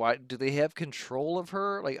 Like, why do they have control of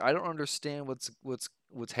her? Like, I don't understand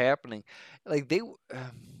what's happening. Like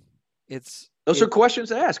it's Those are questions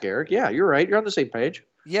to ask, Eric. Yeah, you're right. You're on the same page.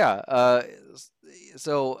 yeah.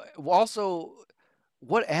 So also,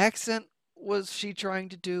 what accent was she trying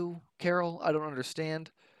to do, Carol? I don't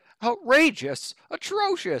understand. Outrageous,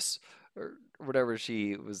 atrocious, or whatever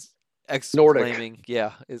she was Nordic. exclaiming.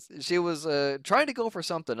 Yeah, she was trying to go for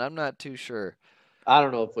something. I'm not too sure. I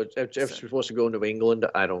don't know if she's supposed to go to New England.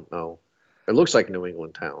 I don't know. It looks like New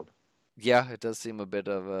England town. Yeah, it does seem a bit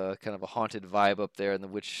of a kind of a haunted vibe up there in the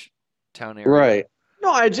witch town area. Right.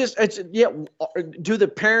 No, yeah. Do the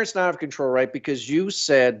parents not have control, right? Because you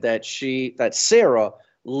said that Sarah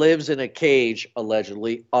lives in a cage,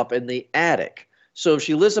 allegedly, up in the attic. So if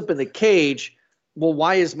she lives up in the cage, well,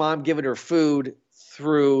 why is mom giving her food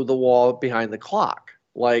through the wall behind the clock?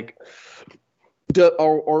 Like,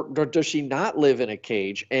 or does she not live in a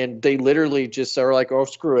cage? And they literally just are like, oh,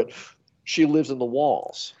 screw it. She lives in the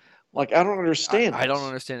walls. Like, I don't understand. I don't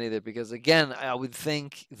understand either because, again, I would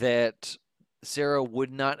think that Sarah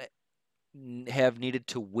would not have needed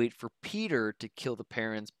to wait for Peter to kill the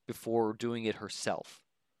parents before doing it herself.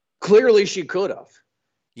 Clearly, she could have.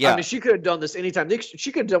 Yeah. I mean, she could have done this anytime.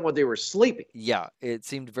 She could have done when they were sleeping. Yeah, it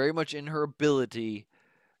seemed very much in her ability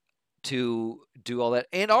to do all that.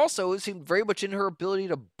 And also, it seemed very much in her ability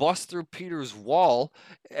to bust through Peter's wall,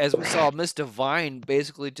 as we saw Miss Divine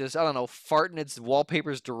basically just, I don't know, fart in its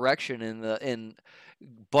wallpaper's direction and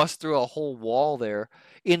bust through a whole wall there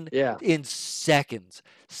in seconds.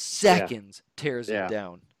 Tears it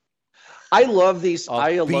down. I love these.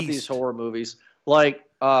 I love these horror movies. Like,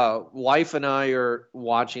 wife and I are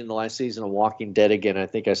watching the last season of Walking Dead again. I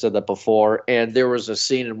think I said that before. And there was a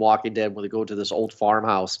scene in Walking Dead where they go to this old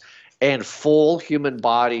farmhouse and full human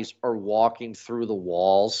bodies are walking through the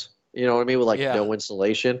walls. You know what I mean? With no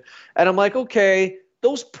insulation. And I'm like, okay,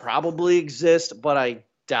 those probably exist, but I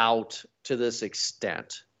doubt to this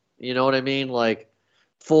extent. You know what I mean? Like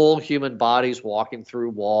full human bodies walking through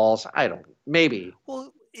walls. I don't, maybe.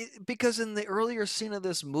 Well, because in the earlier scene of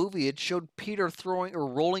this movie, it showed Peter throwing or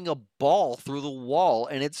rolling a ball through the wall,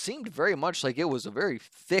 and it seemed very much like it was a very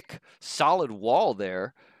thick, solid wall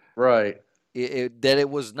there. Right. That it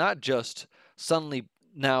was not just suddenly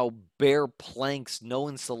now bare planks, no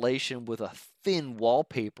insulation with a thin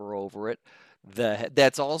wallpaper over it.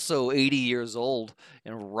 That's also 80 years old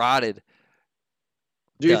and rotted.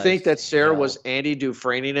 Do you think that Sarah was Andy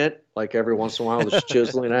Dufresneing it? Like every once in a while, just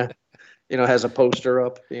chiseling it? Has a poster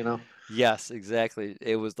up, Yes, exactly.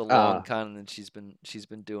 It was the long con, and she's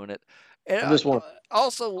been doing it. And this one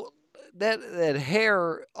also that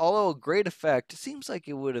hair, although a great effect, it seems like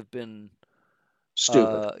it would have been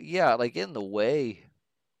stupid. Yeah, like in the way.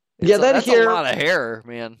 That's hair, a lot of hair,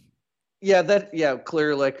 man. Yeah,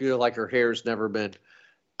 clearly, like her hair's never been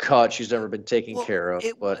cut. She's never been taken care of.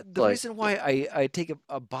 But the reason why I take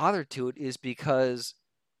a bother to it is because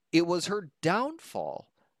it was her downfall.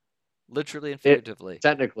 Literally and figuratively.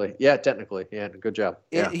 Technically. Yeah, good job.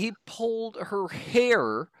 He pulled her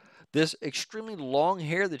hair, this extremely long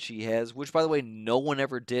hair that she has, which, by the way, no one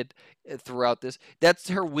ever did throughout this. That's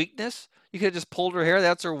her weakness. You could have just pulled her hair.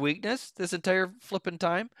 That's her weakness this entire flipping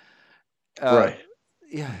time. Right.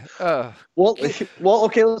 Yeah. Well,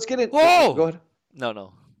 okay, let's get it. Whoa! Go ahead.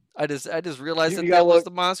 No. I just realized that was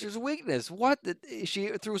the monster's weakness. What? She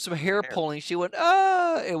threw some hair pulling. She went,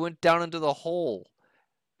 it went down into the hole.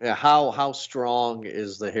 Yeah, how strong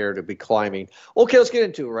is the hair to be climbing? Okay, let's get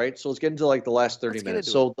into it, right? So let's get into like the last 30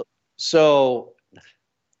 minutes. Busey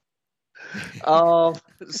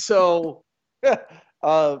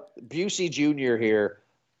Jr. here,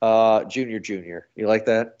 Junior. You like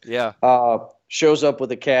that? Yeah. Shows up with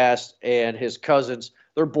the cast and his cousins.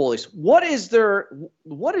 They're bullies. What is their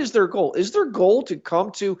goal? Is their goal to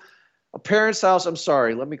come to a parent's house? I'm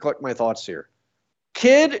sorry, let me collect my thoughts here.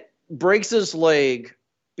 Kid breaks his leg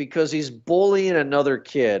because he's bullying another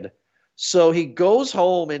kid. So he goes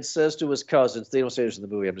home and says to his cousins, they don't say this in the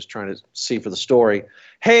movie, I'm just trying to see for the story,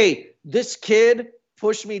 hey, this kid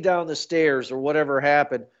pushed me down the stairs or whatever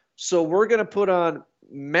happened, so we're going to put on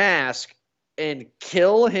mask and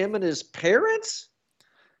kill him and his parents?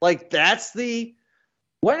 Like, that's the...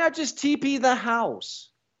 Why not just TP the house?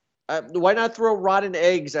 Why not throw rotten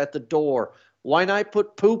eggs at the door? Why not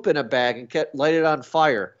put poop in a bag and light it on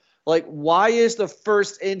fire? Like, why is the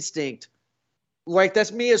first instinct... Like,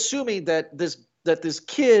 that's me assuming that this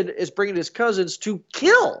kid is bringing his cousins to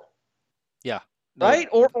kill. Yeah. No. Right?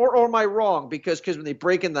 Or am I wrong? Because when they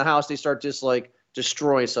break in the house, they start just, like,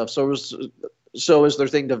 destroying stuff. So is their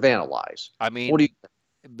thing to vandalize. I mean... What do you...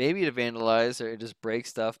 Maybe to vandalize or just break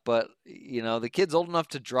stuff, but the kid's old enough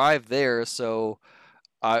to drive there, so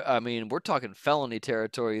I mean we're talking felony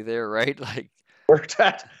territory there, right? Like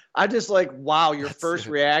I just like, wow, your first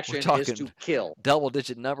reaction is to kill.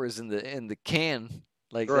 Double-digit numbers in the can,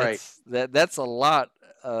 like right. that's a lot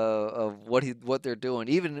of what they're doing,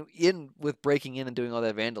 even with breaking in and doing all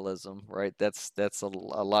that vandalism, right? That's a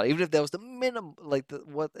lot, even if that was the minimum, like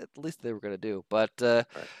what at least they were gonna do, but right.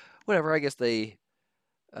 Whatever. I guess they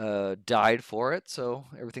died for it, so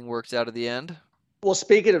everything works out at the end. Well,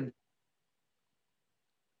 speaking of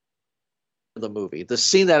the movie, the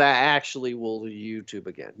scene that I actually will YouTube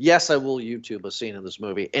again. Yes, I will YouTube a scene in this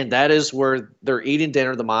movie, and that is where they're eating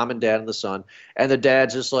dinner, the mom and dad and the son, and the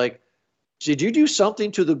dad's just like, did you do something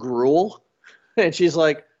to the gruel? And she's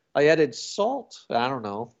like, I added salt. I don't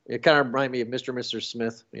know. It kind of reminded me of Mr.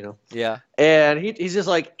 Smith, Yeah. And he's just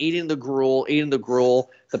like eating the gruel.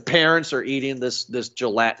 The parents are eating this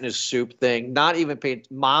gelatinous soup thing, not even paying.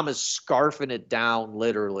 Mom is scarfing it down,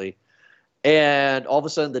 literally. And all of a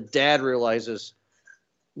sudden, the dad realizes,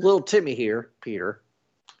 little Timmy here, Peter,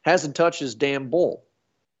 hasn't touched his damn bowl.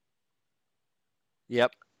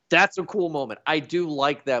 Yep. That's a cool moment. I do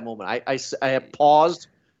like that moment. I have paused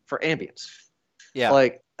for ambience. Yeah.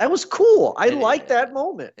 Like, that was cool. I like that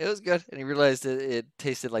moment. It was good. And he realized it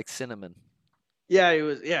tasted like cinnamon. Yeah, it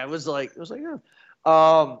was like, yeah.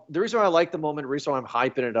 The reason why I like the moment, the reason why I'm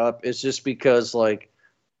hyping it up is just because, like,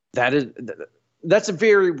 that's a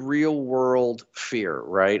very real world fear,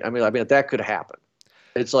 right? I mean, that could happen.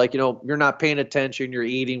 It's like, you're not paying attention, you're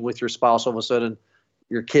eating with your spouse, all of a sudden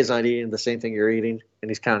your kid's not eating the same thing you're eating, and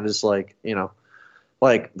he's kind of just like,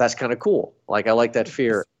 like, that's kind of cool. Like, I like that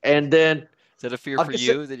fear. And then... Is that a fear for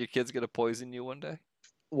you that your kid's going to poison you one day?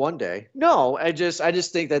 One day. No, I just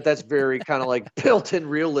think that's very kind of like built-in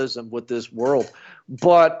realism with this world.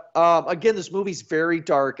 But again, this movie's very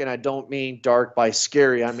dark, and I don't mean dark by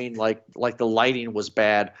scary. I mean like the lighting was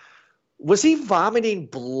bad. Was he vomiting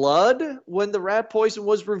blood when the rat poison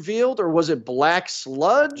was revealed, or was it black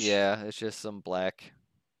sludge? Yeah, it's just some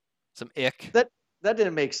ick. That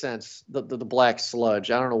didn't make sense. The black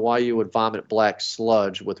sludge. I don't know why you would vomit black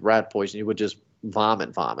sludge with rat poison. You would just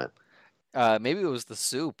vomit. Maybe it was the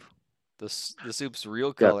soup. The soup's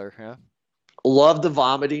real color. Yeah. Love the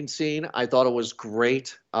vomiting scene. I thought it was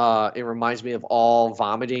great. It reminds me of all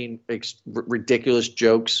vomiting ridiculous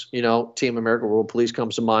jokes. Team America World Police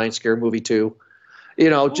comes to mind. Scary Movie 2.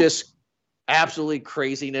 Just absolutely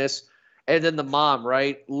craziness. And then the mom,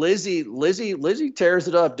 right? Lizzie tears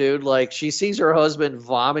it up, dude. Like, she sees her husband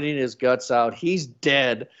vomiting his guts out. He's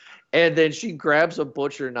dead. And then she grabs a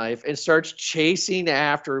butcher knife and starts chasing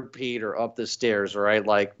after Peter up the stairs, right?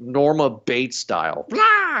 Like Norma Bates style.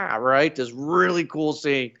 Blah! Right? This really cool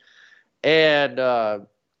scene. And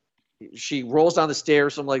she rolls down the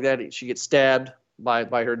stairs, something like that. She gets stabbed by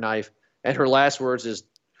her knife. And her last words is,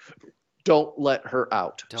 don't let her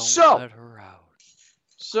out. Don't let her out.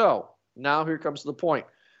 So... Now here comes the point.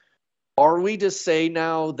 Are we to say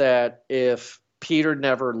now that if Peter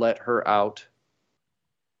never let her out,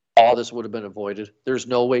 all this would have been avoided? There's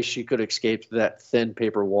no way she could escape that thin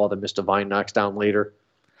paper wall that Miss Devine knocks down later.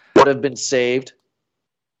 Would have been saved.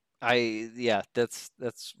 That's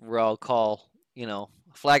where I'll call,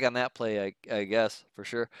 flag on that play, I guess, for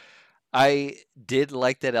sure. I did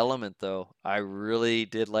like that element, though. I really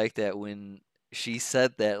did like that when she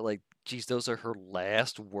said that, like, geez, those are her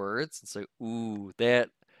last words. It's like, ooh, that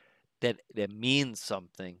means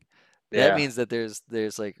something. Yeah. That means that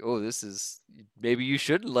there's like, oh, this is, maybe you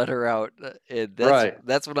shouldn't let her out. And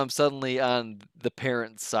that's when I'm suddenly on the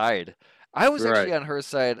parent's side. I was actually on her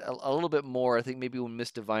side a little bit more. I think maybe when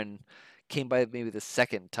Miss Devine came by maybe the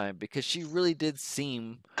second time, because she really did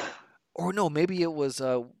seem, or no, maybe it was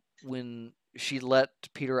when she let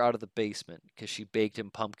Peter out of the basement because she baked him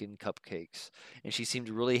pumpkin cupcakes, and she seemed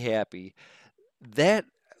really happy. That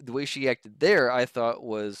the way she acted there, I thought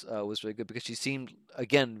was really good because she seemed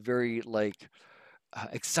again very like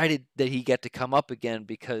excited that he got to come up again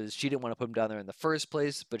because she didn't want to put him down there in the first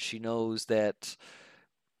place, but she knows that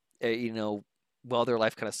you know, well, their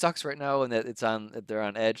life kind of sucks right now and that they're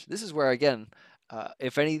on edge. This is where again,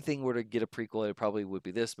 if anything were to get a prequel, it probably would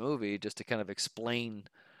be this movie just to kind of explain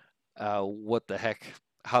what the heck,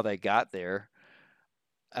 how they got there.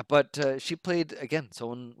 But she played again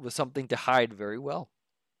someone with something to hide very well.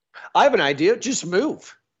 I have an idea. Just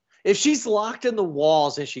move. If she's locked in the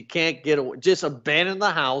walls and she can't get away, just abandon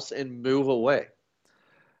the house and move away.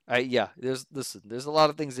 Yeah, there's a lot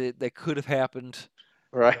of things that could have happened.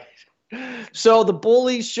 Right. So the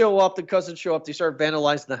bullies show up, the cousins show up, they start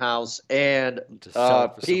vandalizing the house, and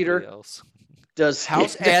Peter does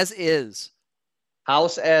house as is.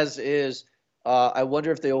 House as is. I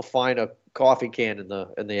wonder if they'll find a coffee can in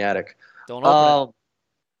the attic. Don't open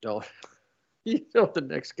it. No. You know what the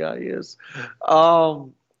next guy is.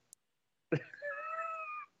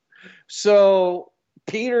 So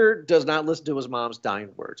Peter does not listen to his mom's dying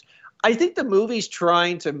words. I think the movie's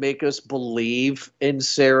trying to make us believe in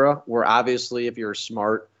Sarah, where obviously if you're a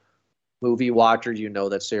smart movie watcher, you know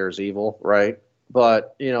that Sarah's evil, right?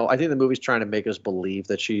 But, I think the movie's trying to make us believe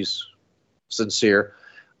that she's sincere.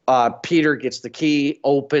 Peter gets the key,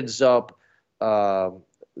 opens up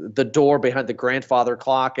the door behind the grandfather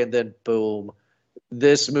clock, and then boom,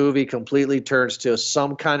 this movie completely turns to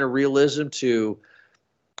some kind of realism to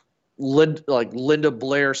Linda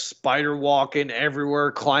Blair spider walking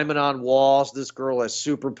everywhere, climbing on walls. This girl has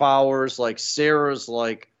superpowers. Like Sarah's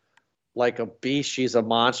like a beast. She's a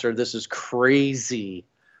monster. This is crazy.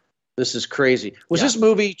 Was this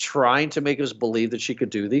movie trying to make us believe that she could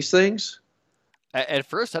do these things? At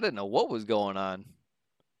first, I didn't know what was going on.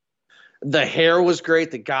 The hair was great.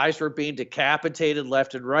 The guys were being decapitated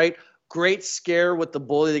left and right. Great scare with the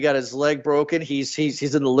bully that got his leg broken. He's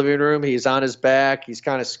in the living room. He's on his back. He's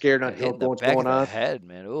kind of scared, not knowing what's going on. Head,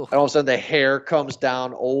 man. Ooh. And all of a sudden, the hair comes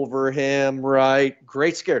down over him. Right,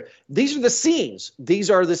 great scare. These are the scenes. These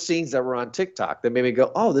are the scenes that were on TikTok that made me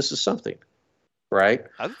go, "Oh, this is something." Right.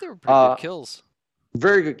 I think they were pretty good kills.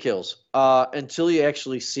 Very good kills. Until you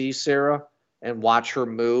actually see Sarah and watch her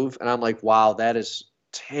move, and I'm like, "Wow, that is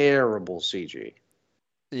terrible CG."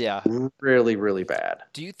 Yeah. Really, really bad.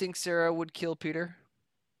 Do you think Sarah would kill Peter?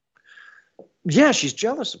 Yeah, she's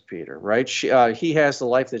jealous of Peter, right? He has the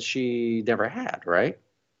life that she never had, right?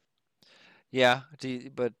 Yeah,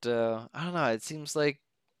 but I don't know. It seems like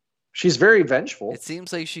she's very vengeful. It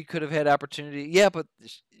seems like she could have had opportunity. Yeah, but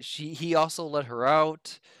he also let her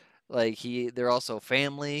out. Like they're also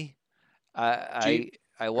family. I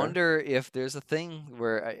wonder if there's a thing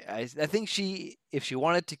where I think if she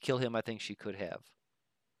wanted to kill him, I think she could have.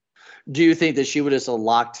 Do you think that she would just have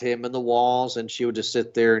locked him in the walls and she would just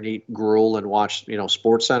sit there and eat gruel and watch,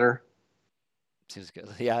 Sports Center? Seems good.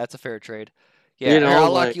 Yeah, that's a fair trade. Yeah,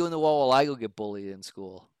 I'll lock you in the wall while I go get bullied in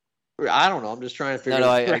school. I don't know. I'm just trying to figure. No,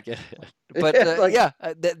 I get it. But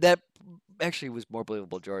that actually was more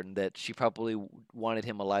believable, Jordan. That she probably wanted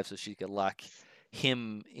him alive so she could lock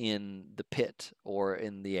him in the pit or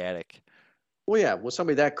in the attic. Well, yeah, with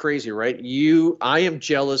somebody that crazy, right? I am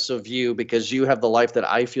jealous of you because you have the life that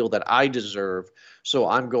I feel that I deserve. So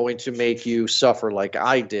I'm going to make you suffer like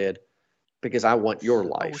I did because I want your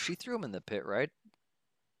life. Oh, she threw him in the pit, right?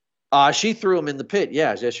 She threw him in the pit.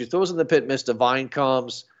 Yeah, she throws him in the pit. Miss Divine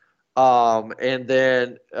comes, and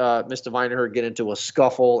then Miss Divine and her get into a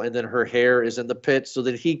scuffle, and then her hair is in the pit. So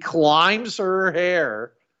then he climbs her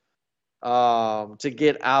hair to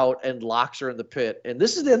get out and locks her in the pit. And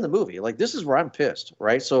this is the end of the movie. Like, this is where I'm pissed,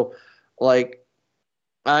 right? So, like,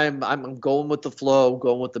 I'm going with the flow,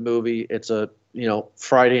 going with the movie. It's a,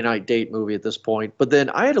 Friday night date movie at this point. But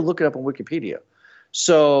then I had to look it up on Wikipedia.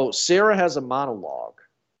 So Sarah has a monologue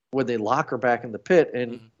where they lock her back in the pit,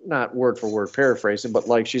 and not word for word paraphrasing, but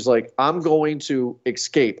like she's like, I'm going to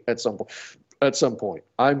escape at some point.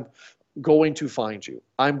 I'm going to find you.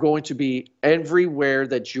 I'm going to be everywhere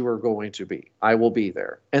that you are going to be. I will be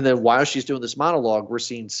there. And then while she's doing this monologue, we're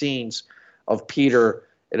seeing scenes of Peter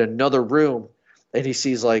in another room, and he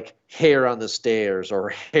sees like hair on the stairs or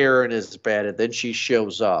hair in his bed, and then she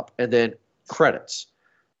shows up, and then credits.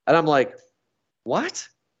 And I'm like, what?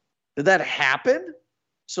 Did that happen?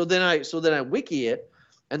 So then I wiki it,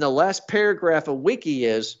 and the last paragraph of wiki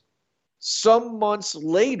is, some months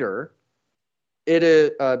later,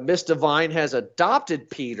 Miss Divine has adopted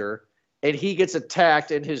Peter, and he gets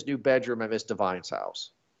attacked in his new bedroom at Miss Divine's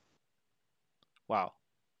house. Wow.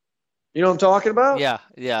 You know what I'm talking about? Yeah.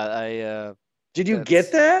 Did you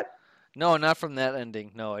get that? No, not from that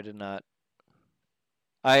ending. No, I did not.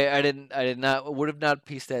 I did not would have not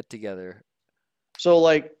pieced that together. So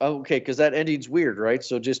like, okay, because that ending's weird, right?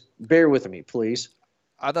 So just bear with me, please.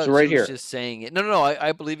 I So thought she right was here. just saying it. No.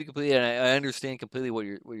 I believe you completely, and I understand completely what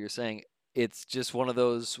you're saying. It's just one of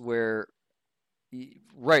those where,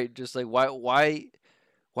 right? Just like why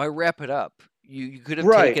wrap it up? You could have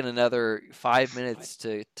Right. taken another 5 minutes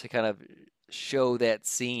to kind of show that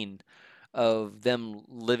scene of them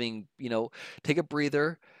living. Take a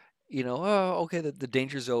breather. Oh, okay, the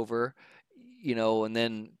danger's over. And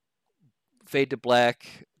then fade to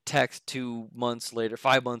black, text 2 months later,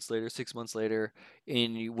 5 months later, 6 months later,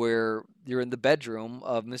 where you're in the bedroom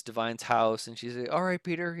of Miss Divine's house, and she's like, "All right,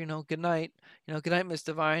 Peter, good night, good night, Miss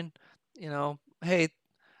Divine, hey,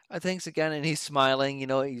 thanks again," and he's smiling,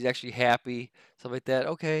 he's actually happy, stuff like that.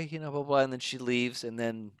 Okay, blah blah, and then she leaves, and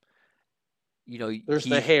then There's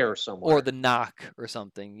the he hair or somewhere. the knock or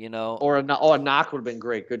something, Or a knock would have been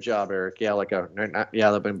great. Good job, Eric. Yeah, yeah,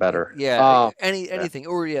 that'd been better. Yeah, Yeah. anything,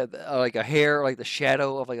 or yeah, like a hair, like the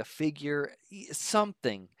shadow of like a figure,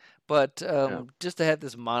 something. But Yeah. just to have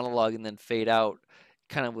this monologue and then fade out,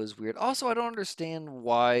 kind of was weird. Also, I don't understand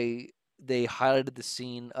why they highlighted the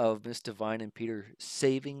scene of Miss Divine and Peter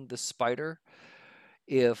saving the spider,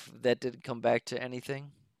 if that didn't come back to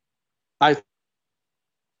anything. I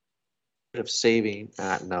of saving.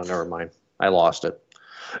 No, never mind. I lost it.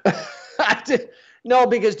 I did, no,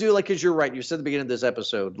 because dude, because you're right. You said at the beginning of this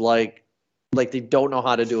episode, like they don't know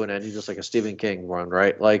how to do an ending, just like a Stephen King one,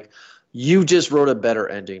 right? Like you just wrote a better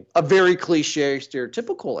ending, a very cliche,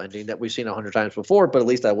 stereotypical ending that we've seen 100 times before, but at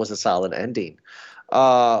least that was a solid ending.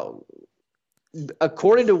 Uh,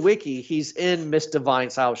 According to Wiki, he's in Miss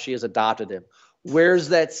Divine's house. She has adopted him. Where's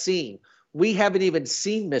that scene? We haven't even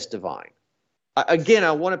seen Miss Divine. Again,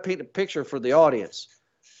 I want to paint a picture for the audience.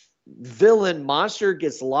 Villain monster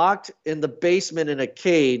gets locked in the basement in a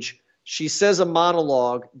cage. She says a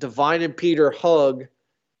monologue. Divine and Peter hug,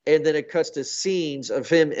 and then it cuts to scenes of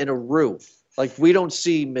him in a room. Like we don't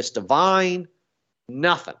see Miss Divine,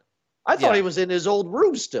 nothing. I thought he Yeah, was in his old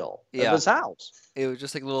room still of yeah. his house. It was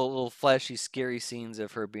just like little flashy, scary scenes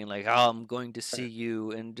of her being like, "Oh, I'm going to see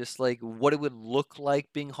you," and just like what it would look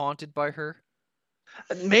like being haunted by her.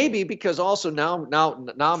 Maybe because also now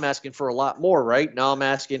I'm asking for a lot more, right? Now I'm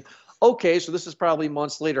asking, okay, so this is probably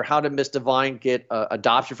months later. How did Miss Divine get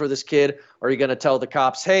adoption for this kid? Are you going to tell the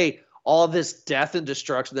cops, hey, all this death and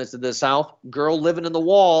destruction that's in the South, girl living in the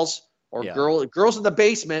walls, or Yeah. girls in the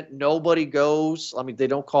basement, nobody goes. I mean, they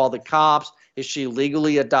don't call the cops. Is she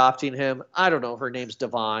legally adopting him? I don't know. Her name's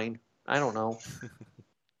Divine. I don't know.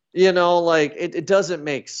 Like it doesn't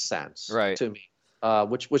make sense Right. to me.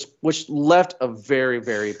 Which left a very,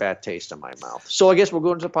 very bad taste in my mouth. So I guess we'll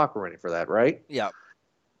go into the popcorn rating for that, right? Yeah.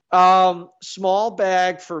 Small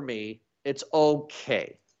bag for me. It's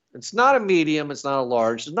okay. It's not a medium. It's not a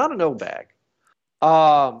large. It's not a no bag.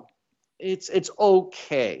 Um, it's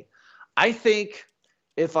okay. I think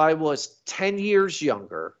if I was 10 years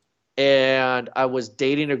younger and I was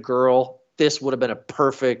dating a girl, this would have been a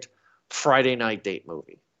perfect Friday night date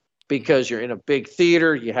movie because you're in a big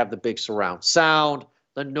theater, you have the big surround sound.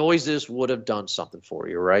 The noises would have done something for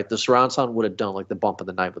you, right? The surround sound would have done like the bump of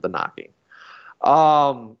the night with the knocking.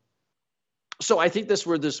 Um, so I think this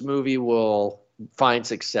where this movie will find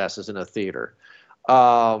success is in a theater.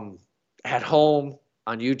 At home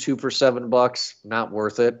on YouTube for $7, not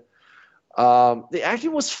worth it. The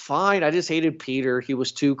acting was fine. I just hated Peter. He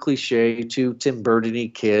was too cliche, too Tim Burton-y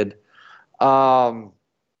kid. Um,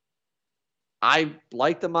 I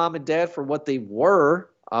like the mom and dad for what they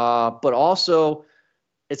were, but also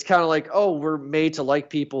it's kind of like, oh, we're made to like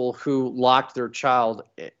people who locked their child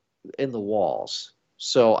in the walls.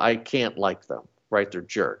 So I can't like them, right? They're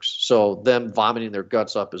jerks. So them vomiting their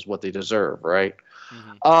guts up is what they deserve, right?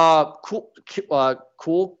 Mm-hmm.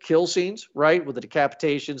 Cool kill scenes, right? With the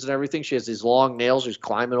decapitations and everything. She has these long nails. She's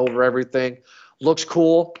climbing over everything. Looks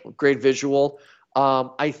cool. Great visual.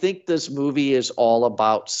 I think this movie is all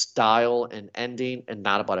about style and ending and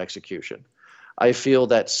not about execution. I feel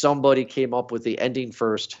that somebody came up with the ending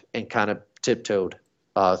first and kind of tiptoed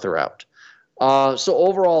throughout. So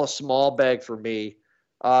overall, a small bag for me.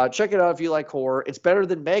 Check it out if you like horror. It's better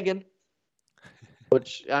than Megan,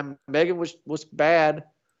 which Megan was bad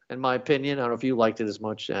in my opinion. I don't know if you liked it as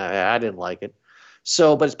much. I didn't like it.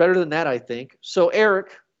 So, but it's better than that, I think. So,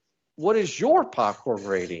 Eric, what is your popcorn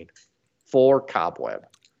rating for Cobweb?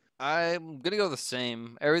 I'm gonna go the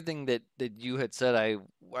same. Everything that you had said, I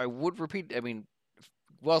would repeat. I mean,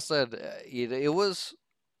 well said. It was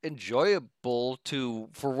enjoyable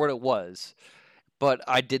for what it was, but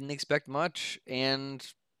I didn't expect much, and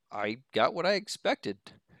I got what I expected,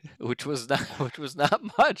 which was not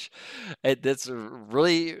much. That's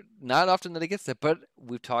really not often that it gets that. But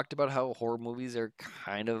we've talked about how horror movies are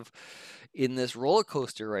kind of in this roller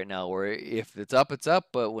coaster right now, where if it's up,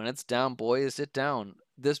 but when it's down, boy, is it down.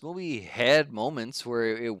 This movie had moments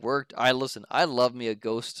where it worked. I love me a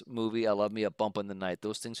ghost movie. I love me a bump in the night.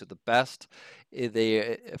 Those things are the best.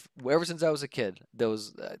 Ever since I was a kid,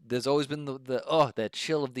 there's always been that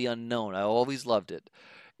chill of the unknown. I always loved it,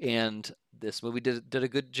 and this movie did a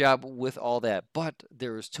good job with all that. But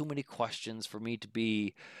there was too many questions for me to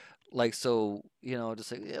be like so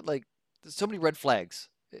just like so many red flags.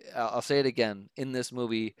 I'll say it again in this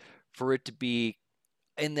movie for it to be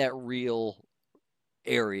in that real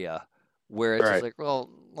area where it's just Right. like, well,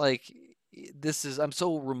 like I'm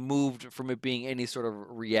so removed from it being any sort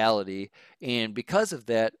of reality, and because of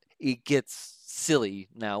that, it gets silly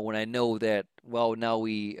now when I know that, well, now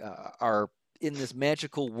we are in this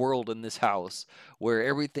magical world in this house where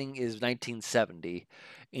everything is 1970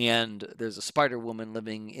 and there's a Spider Woman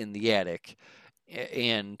living in the attic,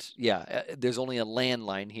 and yeah, there's only a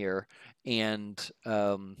landline here, and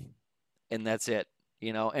and that's it,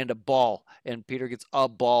 and a ball, and Peter gets a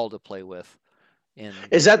ball to play with. And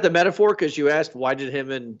Is that the metaphor? Because you asked why did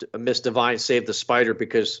him and Miss Divine save the spider?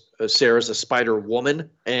 Because Sarah's a spider woman,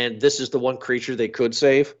 and this is the one creature they could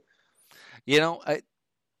save. You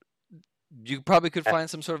probably could find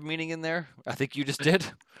some sort of meaning in there. I think you just did.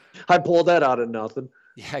 I pulled that out of nothing.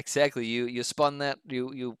 Yeah, exactly. You spun that.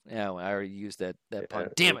 Yeah, I already used that pun.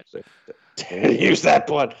 Damn it. Use that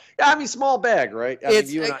pun. I mean, small bag, right?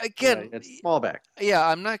 It's small bag. Yeah,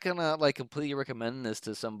 I'm not gonna like completely recommend this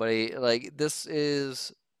to somebody. Like, this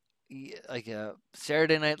is like a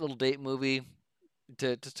Saturday night little date movie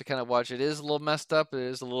to kind of watch. It is a little messed up. It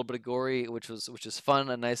is a little bit of gory, which is fun.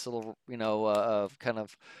 A nice little kind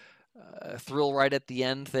of thrill right at the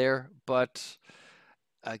end there. But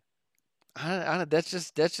I don't, that's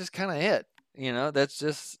just kind of it. That's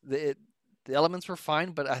just it. The elements were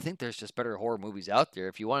fine, but I think there's just better horror movies out there.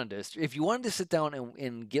 If you wanted to sit down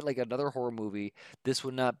and get like another horror movie, this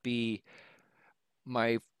would not be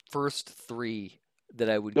my first three that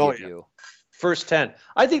I would give you. First 10.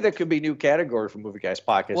 I think that could be a new category for Movie Guys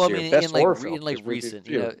podcast. Well, I here. mean, Best horror film, in like recent,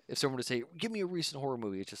 if someone were to say, "Give me a recent horror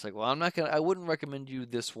movie," it's just like, well, I wouldn't recommend you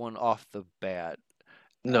this one off the bat.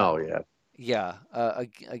 No, yeah. Yeah.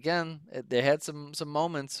 Again, they had some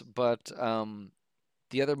moments, but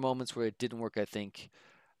the other moments where it didn't work, I think,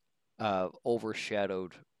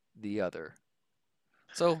 overshadowed the other.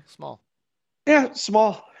 So small. Yeah,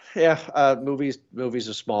 small. Yeah, movies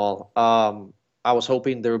are small. I was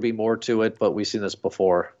hoping there would be more to it, but we've seen this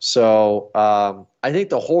before. So I think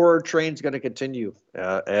the horror train's going to continue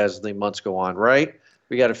as the months go on. Right?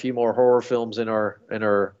 We got a few more horror films in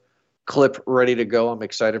our clip ready to go. I'm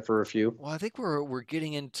excited for a few. Well, I think we're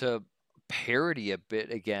getting into parody a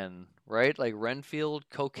bit again, right? Like Renfield,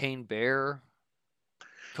 Cocaine Bear,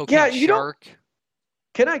 Cocaine Shark.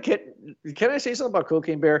 Can I say something about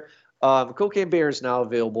Cocaine Bear? Cocaine Bear is now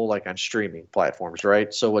available like on streaming platforms,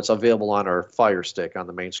 right? So it's available on our Fire Stick on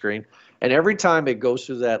the main screen. And every time it goes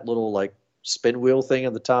through that little like spin wheel thing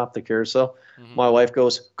at the top, the carousel, my wife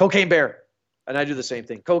goes, "Cocaine Bear," and I do the same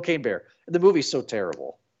thing, "Cocaine Bear." And the movie's so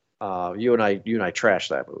terrible. You and I trashed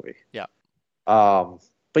that movie. Yeah.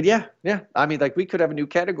 But yeah. I mean, like we could have a new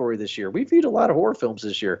category this year. We viewed a lot of horror films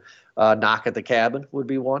this year. Knock at the Cabin would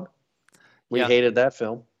be one. We hated that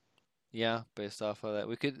film. Yeah, based off of that.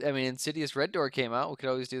 We could, I mean, Insidious Red Door came out. We could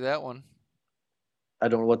always do that one. I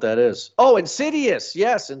don't know what that is. Oh, Insidious.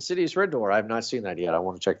 Yes, Insidious Red Door. I have not seen that yet. I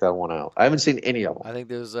want to check that one out. I haven't seen any of them. I think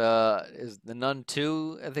there's is The Nun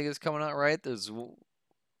 2, I think is coming out, right?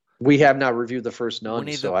 We have not reviewed the first Nun,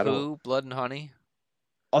 Winnie so the I Pooh, don't. Blood and Honey.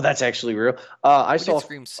 Oh, that's actually real. I saw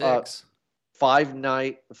Scream 6. Five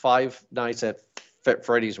Nights at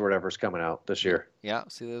Freddy's or whatever is coming out this year. Yeah,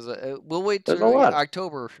 see, we'll wait till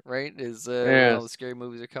October, right? All the scary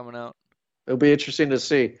movies are coming out. It'll be interesting to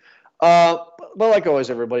see. But like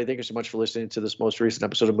always, everybody, thank you so much for listening to this most recent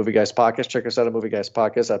episode of Movie Guys Podcast. Check us out at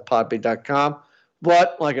movieguyspodcast.podbean.com.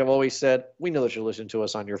 But like I've always said, we know that you're listening to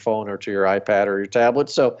us on your phone or to your iPad or your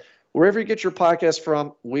tablet. So wherever you get your podcast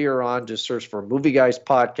from, we are on. Just search for Movie Guys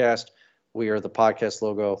Podcast. We are the podcast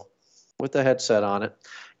logo with the headset on it.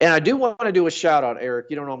 And I do want to do a shout out, Eric.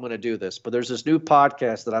 You don't know I'm going to do this, but there's this new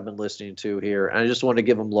podcast that I've been listening to here. And I just want to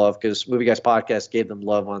give them love because Movie Guys Podcast gave them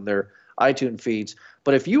love on their iTunes feeds.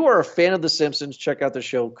 But if you are a fan of The Simpsons, check out the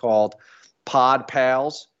show called Pod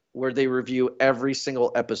Pals, where they review every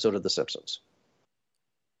single episode of The Simpsons.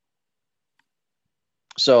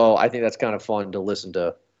 So I think that's kind of fun to listen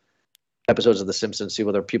to episodes of The Simpsons, see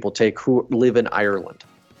whether people take who live in Ireland.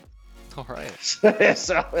 All right.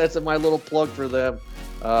 So that's my little plug for them.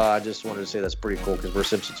 I just wanted to say that's pretty cool because we're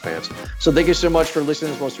Simpsons fans. So thank you so much for listening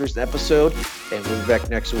to this most recent episode, and we'll be back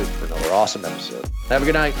next week for another awesome episode. Have a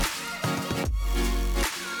good night.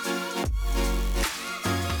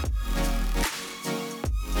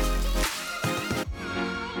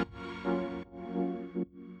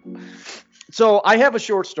 So I have a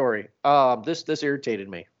short story. This irritated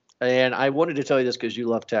me, and I wanted to tell you this because you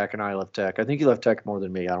love tech and I love tech. I think you love tech more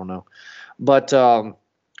than me. I don't know, but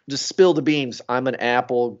just spill the beans. I'm an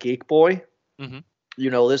Apple geek boy. Mm-hmm. You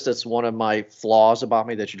know this. That's one of my flaws about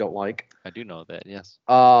me that you don't like. I do know that. Yes.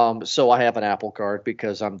 So I have an Apple card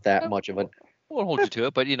because I'm that much of an. Won't hold you to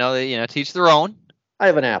it, but teach their own. I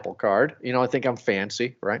have an Apple card. I think I'm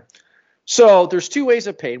fancy, right? So there's two ways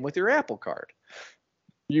of paying with your Apple card.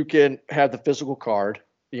 You can have the physical card,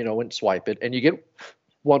 and swipe it, and you get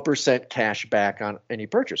 1% cash back on any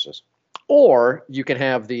purchases. Or you can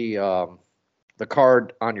have the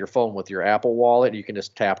card on your phone with your Apple Wallet. You can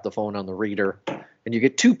just tap the phone on the reader, and you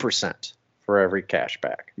get 2% for every cash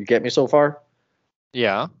back. You get me so far?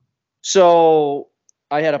 Yeah. So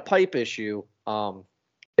I had a pipe issue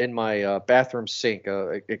in my bathroom sink.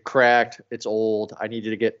 It cracked. It's old. I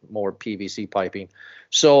needed to get more PVC piping.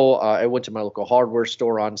 So I went to my local hardware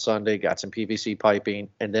store on Sunday, got some PVC piping,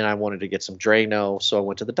 and then I wanted to get some Drano. So I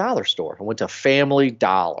went to the dollar store. I went to Family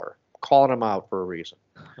Dollar, calling them out for a reason.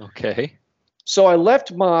 Okay. So I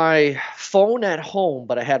left my phone at home,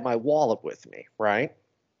 but I had my wallet with me, right?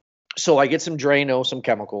 So I get some Drano, some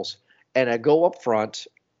chemicals, and I go up front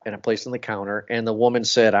and I place it on the counter, and the woman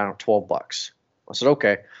said, $12. I said,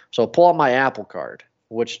 okay. So I pull out my Apple card,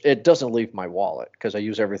 which it doesn't leave my wallet because I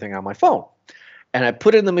use everything on my phone. And I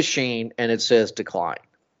put it in the machine, and it says decline.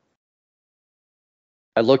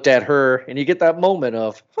 I looked at her, and you get that moment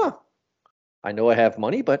of, I know I have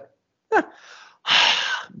money, but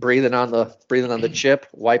breathing on the chip,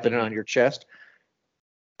 wiping it on your chest,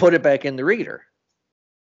 put it back in the reader.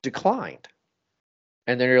 Declined.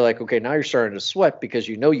 And then you're like, okay, now you're starting to sweat because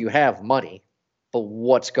you have money, but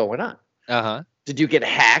what's going on? Uh-huh. Did you get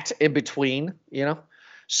hacked in between,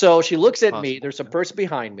 So she looks at me. Possible. There's a person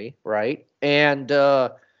behind me, right? And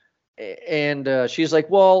she's like,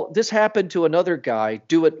 well, this happened to another guy.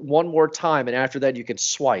 Do it one more time, and after that, you can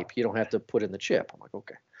swipe. You don't have to put in the chip. I'm like,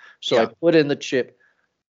 okay. So Yeah. I put in the chip,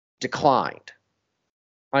 declined.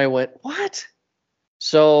 I went, what?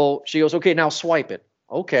 So she goes, okay, now swipe it.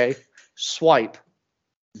 Okay, swipe,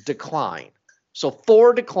 decline. So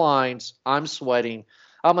 4 declines. I'm sweating.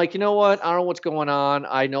 I'm like, you know what? I don't know what's going on.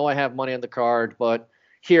 I know I have money on the card, but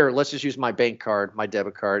here, let's just use my bank card, my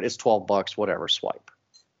debit card. It's $12, whatever, swipe.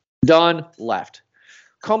 Done, left.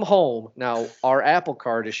 Come home. Now, our Apple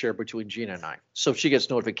card is shared between Gina and I. So she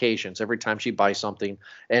gets notifications every time she buys something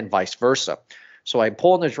and vice versa. So I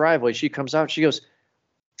pull in the driveway. She comes out. She goes,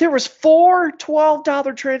 there was 4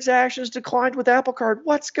 $12 transactions declined with Apple card.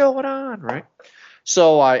 What's going on, right?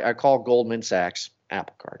 So I call Goldman Sachs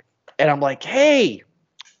Apple card. And I'm like, hey,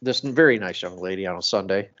 this very nice young lady on a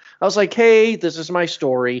Sunday. I was like, hey, this is my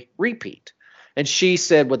story. Repeat. And she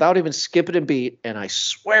said, without even skipping a beat, and I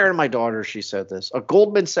swear to my daughter she said this, a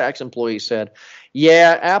Goldman Sachs employee said,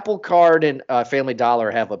 yeah, Apple Card and Family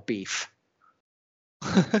Dollar have a beef.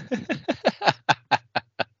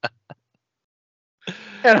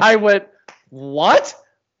 And I went, what?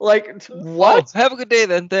 Like, what? Oh, have a good day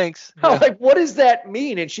then. Thanks. I'm like, what does that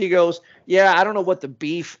mean? And she goes, yeah, I don't know what the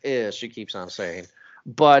beef is, she keeps on saying.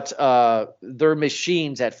 But their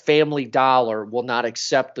machines at Family Dollar will not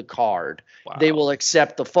accept the card. Wow. They will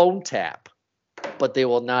accept the phone tap, but they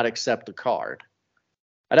will not accept the card.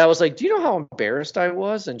 And I was like, do you know how embarrassed I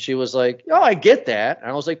was? And she was like, oh, I get that. And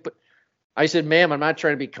I was like, but I said, ma'am, I'm not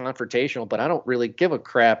trying to be confrontational, but I don't really give a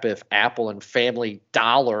crap if Apple and Family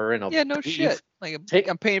Dollar and Yeah, no shit. Like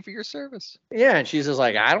I'm paying for your service. Yeah, and she's just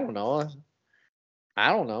like, I don't know.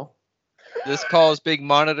 This call is being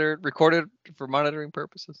recorded for monitoring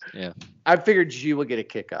purposes. Yeah. I figured you would get a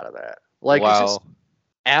kick out of that. Like, wow. It's just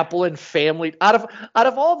Apple and Family out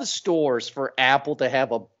of all the stores for Apple to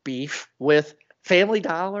have a beef with Family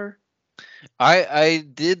Dollar. I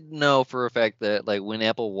did know for a fact that like when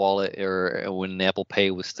Apple Wallet or when Apple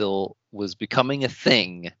Pay was becoming a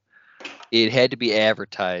thing, it had to be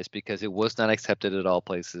advertised because it was not accepted at all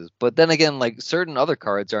places. But then again, like certain other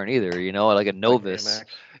cards aren't either. Like a Novus. Like Amex.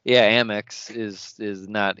 Yeah, Amex is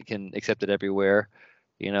not can accept it everywhere.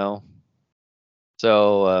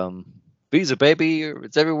 So Visa, baby,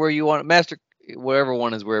 it's everywhere you want. Master, whatever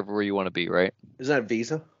one is wherever you want to be, right? Is that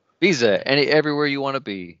Visa? Visa, everywhere you want to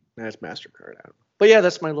be. That's MasterCard. I don't know. But yeah,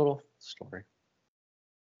 that's my little story.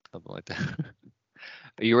 Something like that.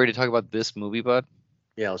 Are you ready to talk about this movie, bud?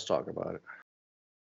 Yeah, let's talk about it.